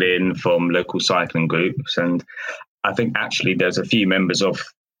people in from local cycling groups, and I think actually there's a few members of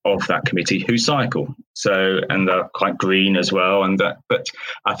that committee who cycle. So, and they're quite green as well. But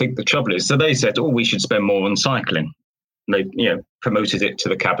I think the trouble is, so they said, we should spend more on cycling. They promoted it to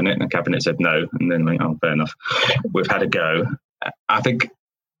the cabinet, and the cabinet said no, and then went, fair enough, we've had a go. I think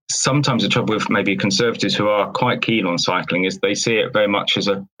sometimes the trouble with maybe Conservatives who are quite keen on cycling is they see it very much as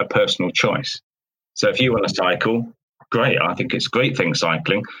a personal choice. So if you want to cycle, great, I think it's a great thing,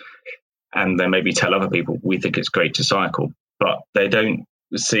 cycling, and then maybe tell other people we think it's great to cycle, but they don't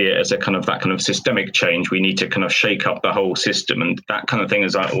see it as that kind of systemic change. We need to kind of shake up the whole system, and that kind of thing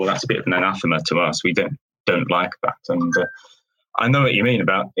is like, that's a bit of an anathema to us. We don't like that. And I know what you mean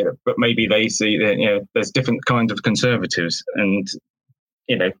about it, but maybe they see that there's different kinds of Conservatives, and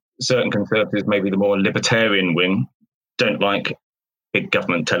certain Conservatives, maybe the more libertarian wing, don't like big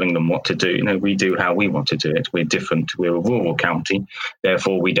government telling them what to do. We do how we want to do it. We're different. We're a rural county.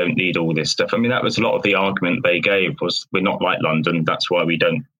 Therefore, we don't need all this stuff. I mean, that was a lot of the argument they gave was we're not like London. That's why we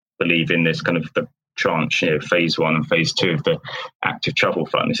don't believe in this kind of the tranche, phase 1 and phase 2 of the active travel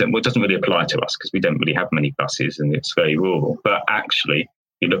fund. They said, well, it doesn't really apply to us because we don't really have many buses and it's very rural. But actually,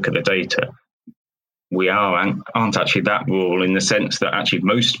 you look at the data, we aren't actually that rural in the sense that actually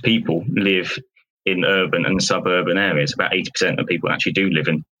most people live in urban and suburban areas. About 80% of people actually do live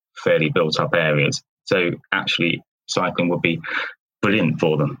in fairly built up areas. So actually cycling would be brilliant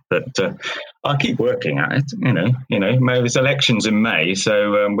for them. But I'll keep working at it, There's elections in May.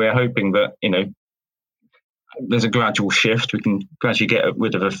 So we're hoping that, there's a gradual shift. We can gradually get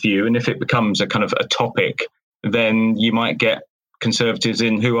rid of a few. And if it becomes a kind of a topic, then you might get Conservatives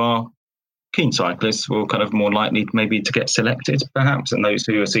in who are keen cyclists will kind of more likely maybe to get selected, perhaps, and those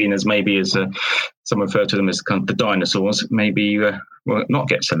who are seen as maybe as some refer to them as kind of the dinosaurs, maybe will not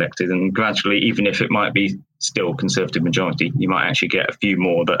get selected. And gradually, even if it might be still Conservative majority, you might actually get a few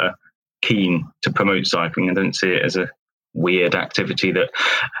more that are keen to promote cycling and don't see it as a weird activity that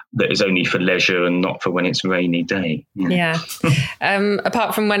is only for leisure and not for when it's a rainy day. Yeah.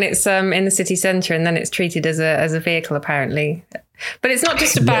 Apart from when it's in the city centre and then it's treated as a vehicle, apparently. But it's not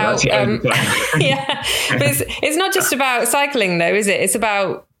just about but it's not just about cycling though, is it? It's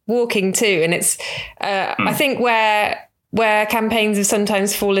about walking too. And it's I think where campaigns have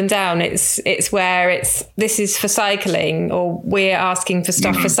sometimes fallen down, it's where this is for cycling, or we're asking for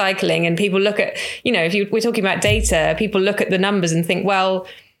stuff for cycling, and people look at, we're talking about data, people look at the numbers and think, well,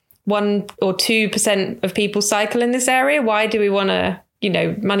 1 or 2% of people cycle in this area. Why do we want to,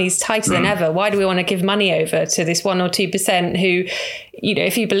 money's tighter than ever. Why do we want to give money over to this 1 or 2% who,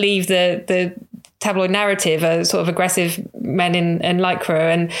 if you believe the tabloid narrative, are sort of aggressive men in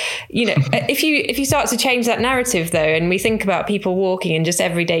lycra, and if you start to change that narrative though, and we think about people walking in just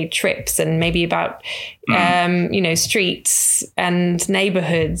everyday trips, and maybe about streets and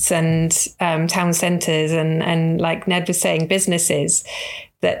neighborhoods and town centers and like Ned was saying, businesses,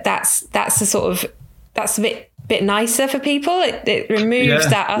 that's a bit nicer for people. It removes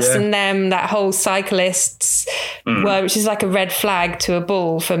that us and them, that whole cyclists word, which is like a red flag to a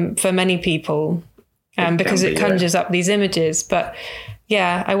bull for many people, because it conjures up these images. But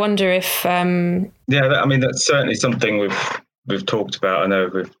I wonder if I mean, that's certainly something we've talked about. I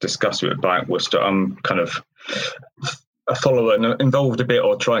know we've discussed it with Bike Worcester. I'm kind of a follower and involved a bit,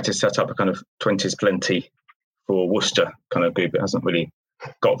 or try to set up a kind of 20's plenty for Worcester kind of group. It hasn't really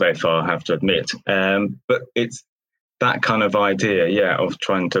got very far, I have to admit. But it's that kind of idea, of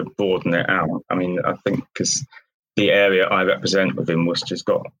trying to broaden it out. I mean, I think because the area I represent within Worcester's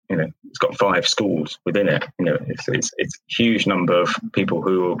got, it's got 5 schools within it. It's a huge number of people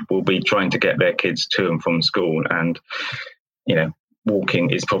who will be trying to get their kids to and from school, and walking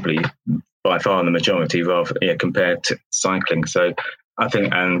is probably by far the majority, rather compared to cycling. So I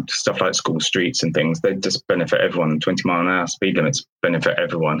think, and stuff like school streets and things, they just benefit everyone. 20-mile-an-hour speed limits benefit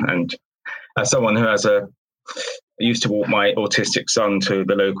everyone. And as someone who used to walk my autistic son to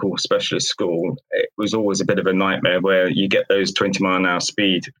the local specialist school, it was always a bit of a nightmare where you get those 20-mile-an-hour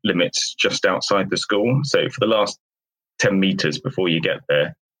speed limits just outside the school. So for the last 10 meters before you get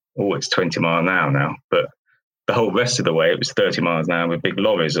there, it's 20 mile an hour now. But the whole rest of the way, it was 30 miles an hour with big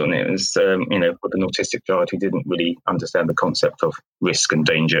lorries on it. It was, with an autistic child who didn't really understand the concept of risk and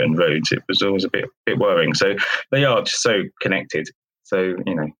danger and roads, it was always a bit worrying. So they are just so connected. So,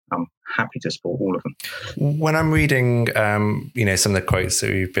 I'm happy to support all of them. When I'm reading, some of the quotes that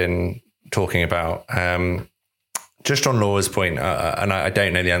we've been talking about, just on Laura's point, and I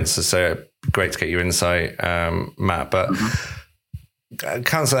don't know the answer, so great to get your insight, Matt, but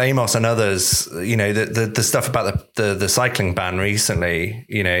Councillor Amos and others, the stuff about the cycling ban recently,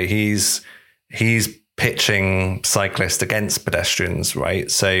 he's pitching cyclists against pedestrians, right?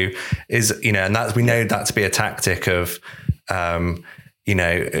 So and that's, we know that to be a tactic of, of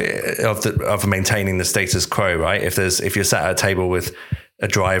maintaining the status quo, right? If you're sat at a table with a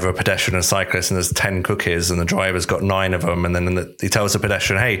driver, a pedestrian, and a cyclist, and there's 10 cookies, and the driver's got 9 of them, and then he tells the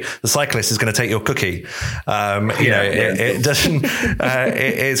pedestrian, "Hey, the cyclist is going to take your cookie." It doesn't.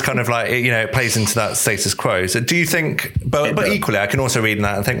 It's kind of like it plays into that status quo. So, do you think? But equally, I can also read in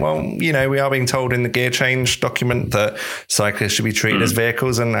that and think, well, we are being told in the gear change document that cyclists should be treated as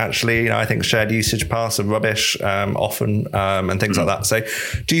vehicles, and actually, I think shared usage paths are rubbish often, and things like that. So,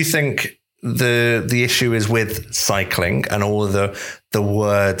 do you think the issue is with cycling and all of the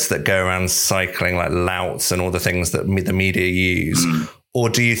words that go around cycling, like louts and all the things that the media use, or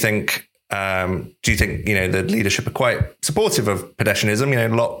do you think do you think, the leadership are quite supportive of pedestrianism?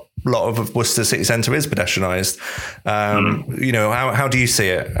 A lot of Worcester city centre is pedestrianised. How do you see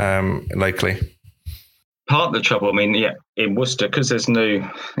it locally? Part of the trouble, in Worcester, because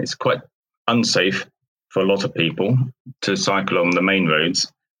it's quite unsafe for a lot of people to cycle on the main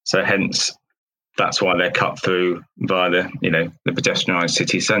roads. So hence, that's why they're cut through via the pedestrianised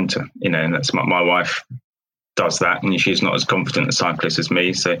city centre. And that's my wife does that, and she's not as confident a cyclist as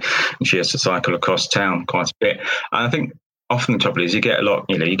me, so she has to cycle across town quite a bit. And I think often the trouble is you get a lot,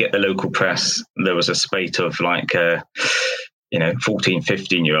 you get the local press. There was a spate of 14,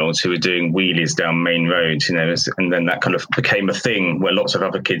 15-year-olds who were doing wheelies down main roads, and then that kind of became a thing where lots of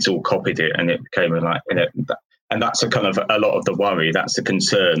other kids all copied it, and it became and that's a kind of a lot of the worry. That's the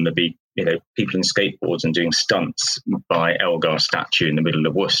concern. There'd be, people in skateboards and doing stunts by Elgar statue in the middle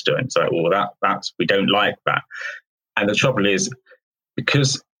of Worcester. And it's like, well, that's we don't like that. And the trouble is,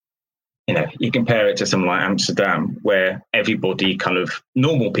 because, you compare it to something like Amsterdam, where everybody kind of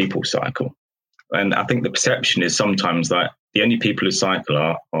normal people cycle. And I think the perception is sometimes that the only people who cycle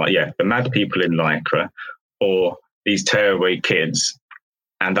are the mad people in Lycra or these tearaway kids.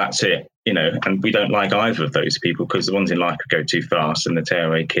 And that's it, and we don't like either of those people, because the ones in Lycra go too fast and the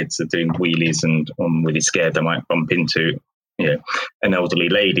tearaway kids are doing wheelies and I'm really scared they might bump into, an elderly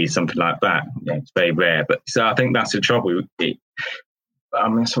lady, something like that. It's very rare. But so I think that's the trouble.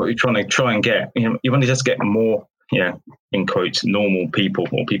 That's what we're trying to try and get. You want to just get more, in quotes, normal people,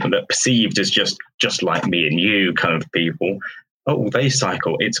 or people that are perceived as just like me and you kind of people. Oh, they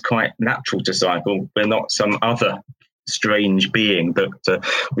cycle. It's quite natural to cycle. We're not some other strange being that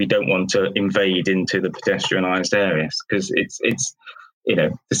we don't want to invade into the pedestrianised areas, because it's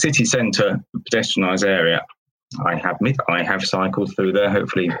the city centre pedestrianised area. I have cycled through there.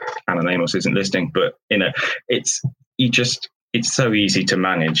 Hopefully Anna Namos isn't listening, but it's so easy to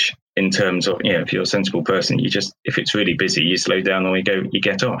manage in terms of, if you're a sensible person, if it's really busy, you slow down or you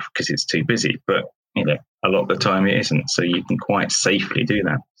get off because it's too busy. But a lot of the time it isn't, so you can quite safely do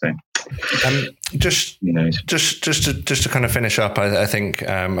that. So just to kind of finish up, I think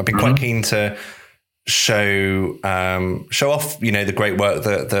I've been quite keen to show off the great work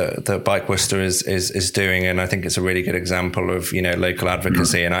that Bike Worcester is doing, and I think it's a really good example of local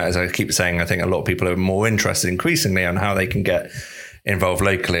advocacy. And as I keep saying, I think a lot of people are more interested increasingly on how they can get involved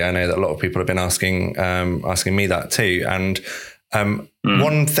locally. I know that a lot of people have been asking me that too. And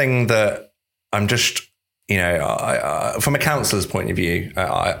one thing that I'm just, from a councillor's point of view,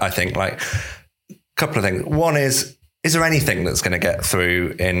 I think a couple of things. One is there anything that's going to get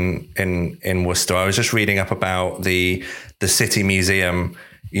through in Worcester? I was just reading up about the City Museum,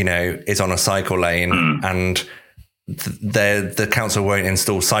 is on a cycle lane, and the council won't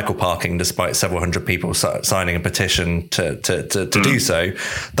install cycle parking despite several hundred people signing a petition to do so.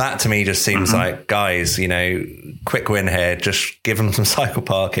 That to me just seems like, guys, quick win here. Just give them some cycle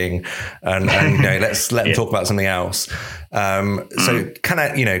parking, and let's let them talk about something else. So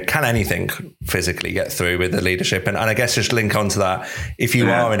can anything physically get through with the leadership? And I guess just link on to that. If you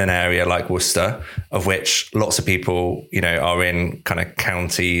are in an area like Worcester, of which lots of people, are in kind of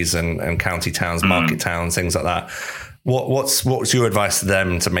counties and county towns, market towns, things like that. What's your advice to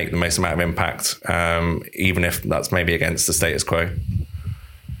them to make the most amount of impact, even if that's maybe against the status quo?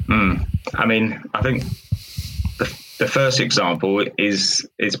 I think the first example is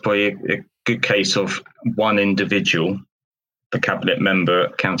probably a good case of one individual, the cabinet member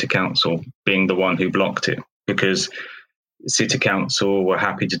at county council, being the one who blocked it, because city council were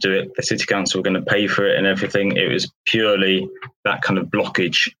happy to do it. The city council were going to pay for it and everything. It was purely that kind of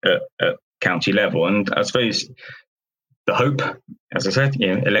blockage at county level. And I suppose the hope, as I said,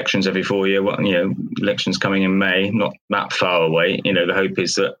 elections every 4 years, elections coming in May, not that far away. The hope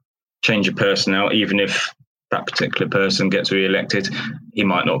is that change of personnel, even if that particular person gets re-elected, he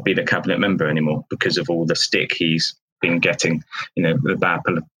might not be the cabinet member anymore because of all the stick he's been getting, the bad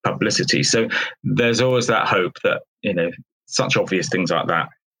publicity. So there's always that hope that, such obvious things like that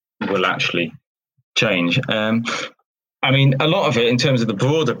will actually change. A lot of it in terms of the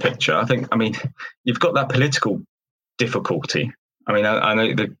broader picture, I think, you've got that political difficulty. I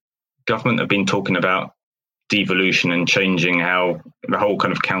know the government have been talking about devolution and changing how the whole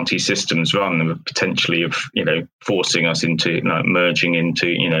kind of county systems run, and potentially of forcing us into merging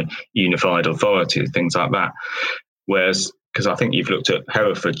into unified authority, things like that. Whereas, because I think you've looked at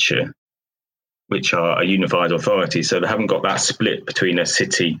Herefordshire, which are a unified authority, so they haven't got that split between a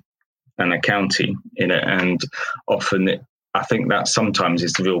city and a county and often I think that sometimes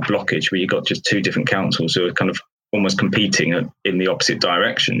is the real blockage, where you've got just two different councils who are kind of almost competing in the opposite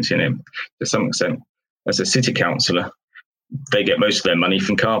directions. To some extent, as a city councillor, they get most of their money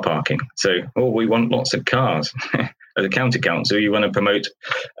from car parking. So, we want lots of cars. As a county council, you want to promote,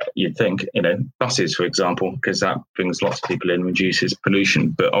 you'd think, buses, for example, because that brings lots of people in, reduces pollution,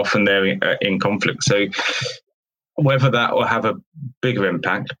 but often they're in conflict. So whether that will have a bigger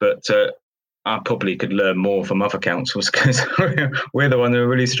impact, but I probably could learn more from other councils because we're the one who are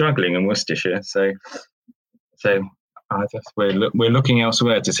really struggling in Worcestershire. So I guess we're looking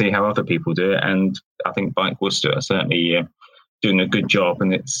elsewhere to see how other people do it. And I think Bike Worcester are certainly doing a good job.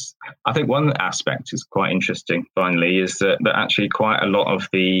 And I think one aspect is quite interesting, finally, is that actually quite a lot of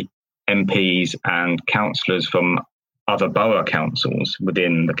the MPs and councillors from other borough councils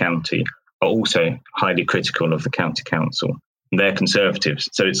within the county are also highly critical of the county council. And they're Conservatives.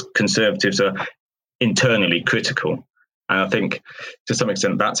 So Conservatives are internally critical. And I think to some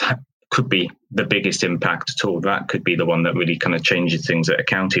extent that could be the biggest impact at all. That could be the one that really kind of changes things at a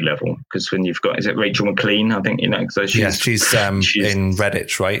county level. Because when you've got, is it Rachel McLean? I think, so she's in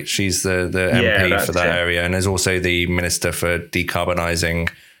Redditch, right? She's the MP for that area. And there's also the Minister for Decarbonising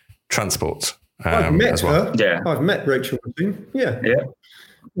Transport I've met as well. her. Yeah. I've met Rachel McLean. Yeah.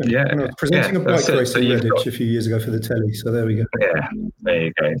 And I was presenting a bike race in Redditch a few years ago for the telly. So there we go. Yeah, there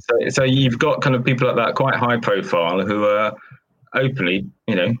you go. So you've got kind of people like that, quite high profile, who are openly,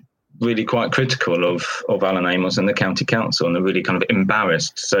 really quite critical of Alan Amos and the county council, and they're really kind of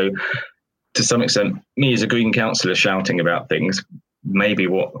embarrassed. So to some extent, me as a Green councillor shouting about things, maybe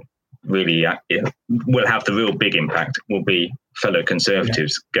what really will have the real big impact will be fellow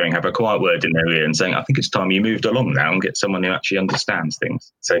Conservatives going have a quiet word in their ear and saying, I think it's time you moved along now and get someone who actually understands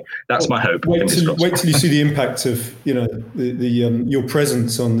things. So that's my hope. Wait till you see the impact of your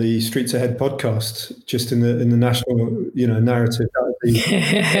presence on the Streets Ahead podcast, just in the national narrative. That would be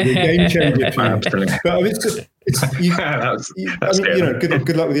a game changer for you. Absolutely. But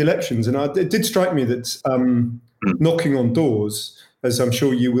good luck with the elections. And it did strike me that knocking on doors, as I'm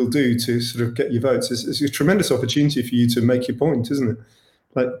sure you will do to sort of get your votes, is a tremendous opportunity for you to make your point, isn't it?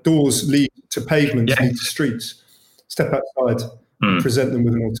 Like, doors lead to pavements, lead to streets. Step outside, present them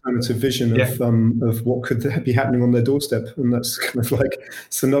with an alternative vision of what could be happening on their doorstep. And that's kind of like,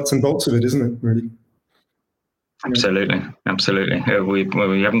 it's the nuts and bolts of it, isn't it, really? Absolutely.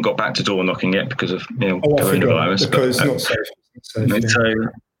 We haven't got back to door knocking yet because of coronavirus. Because it's not safe. So,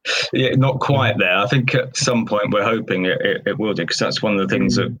 not quite there. I think at some point we're hoping it will do, because that's one of the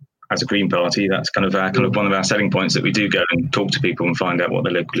things that, as a Green Party, that's kind of one of our selling points, that we do go and talk to people and find out what the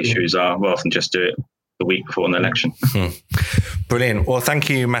local issues are, rather than just do it the week before an election. Brilliant. Well, thank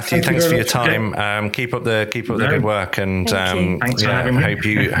you, Matthew. Thanks for your time. Keep up the good work, and thanks for having me.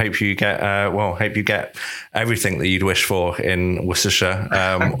 Hope you get everything that you'd wish for in Worcestershire.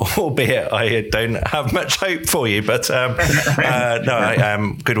 Albeit I don't have much hope for you, but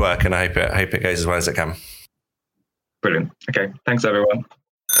good work, and I hope it goes as well as it can. Brilliant. Okay. Thanks, everyone.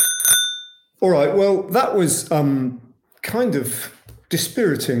 All right. Well, that was kind of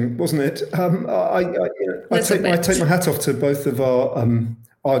dispiriting, wasn't it? I take my hat off to both of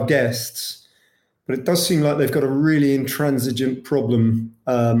our guests, but it does seem like they've got a really intransigent problem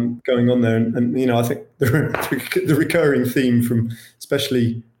going on there. And I think the recurring theme from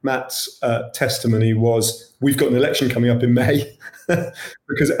especially Matt's testimony was, we've got an election coming up in May,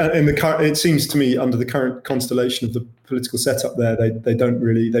 because it seems to me, under the current constellation of the political setup there,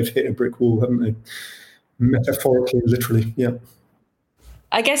 they've hit a brick wall, haven't they? Metaphorically, literally, yeah.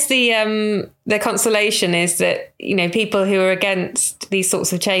 I guess the consolation is that, people who are against these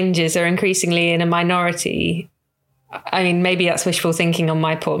sorts of changes are increasingly in a minority. I mean, maybe that's wishful thinking on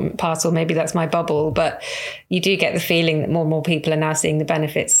my part, or maybe that's my bubble, but you do get the feeling that more and more people are now seeing the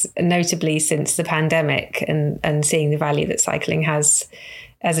benefits, notably since the pandemic, and seeing the value that cycling has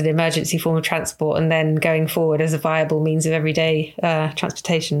as an emergency form of transport, and then going forward as a viable means of everyday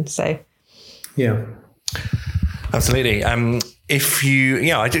transportation. So, yeah. Absolutely. I do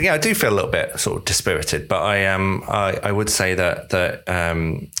feel a little bit sort of dispirited, but I would say that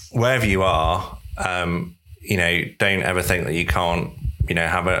wherever you are, don't ever think that you can't,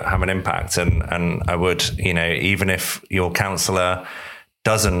 have an impact. And I would, even if your councillor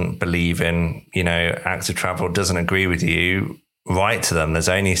doesn't believe in, active travel, doesn't agree with you, write to them. There's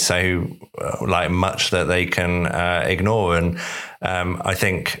only so much that they can ignore. And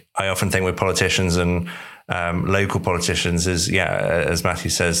I often think with politicians and local politicians is, as Matthew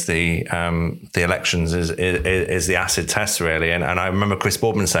says, the elections is the acid test, really. And I remember Chris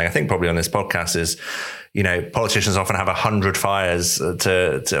Boardman saying, I think probably on this podcast, is, politicians often have 100 fires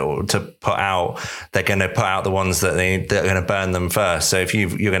to put out. They're going to put out the ones that they're going to burn them first. So if you're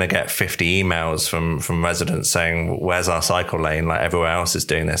going to get 50 emails from residents saying, where's our cycle lane? Like, everywhere else is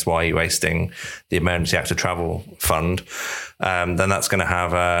doing this. Why are you wasting the emergency active travel fund? Then that's going to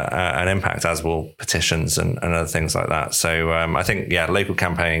have an impact, as will petitions and other things like that. So I think, local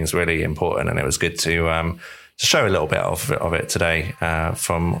campaigning is really important. And it was good to show a little bit of it today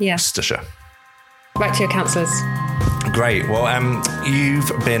from Worcestershire. Back to your councillors. Great. Well,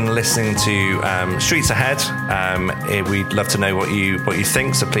 you've been listening to Streets Ahead. We'd love to know what you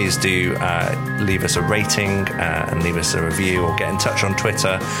think. So please do leave us a rating and leave us a review, or get in touch on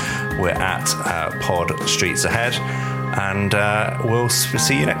Twitter. We're at Pod Streets Ahead, and we'll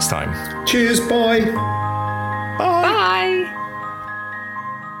see you next time. Cheers. Bye. Bye. Bye.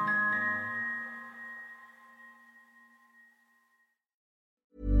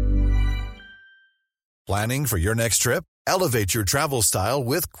 Planning for your next trip? Elevate your travel style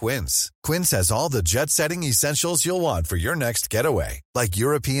with Quince. Quince has all the jet-setting essentials you'll want for your next getaway, like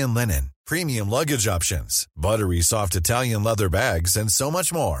European linen, premium luggage options, buttery soft Italian leather bags, and so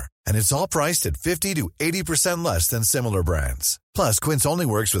much more. And it's all priced at 50 to 80% less than similar brands. Plus, Quince only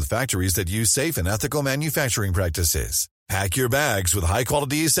works with factories that use safe and ethical manufacturing practices. Pack your bags with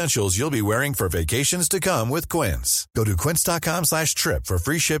high-quality essentials you'll be wearing for vacations to come with Quince. Go to quince.com/trip for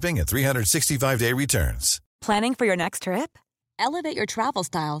free shipping and 365-day returns. Planning for your next trip? Elevate your travel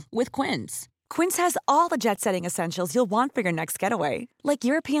style with Quince. Quince has all the jet-setting essentials you'll want for your next getaway, like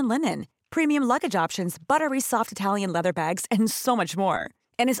European linen, premium luggage options, buttery soft Italian leather bags, and so much more.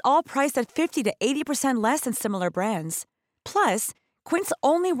 And is all priced at 50 to 80% less than similar brands. Plus, Quince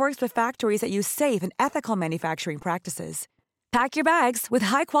only works with factories that use safe and ethical manufacturing practices. Pack your bags with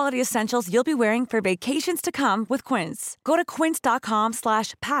high-quality essentials you'll be wearing for vacations to come with Quince. Go to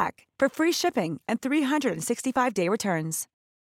quince.com/pack for free shipping and 365-day returns.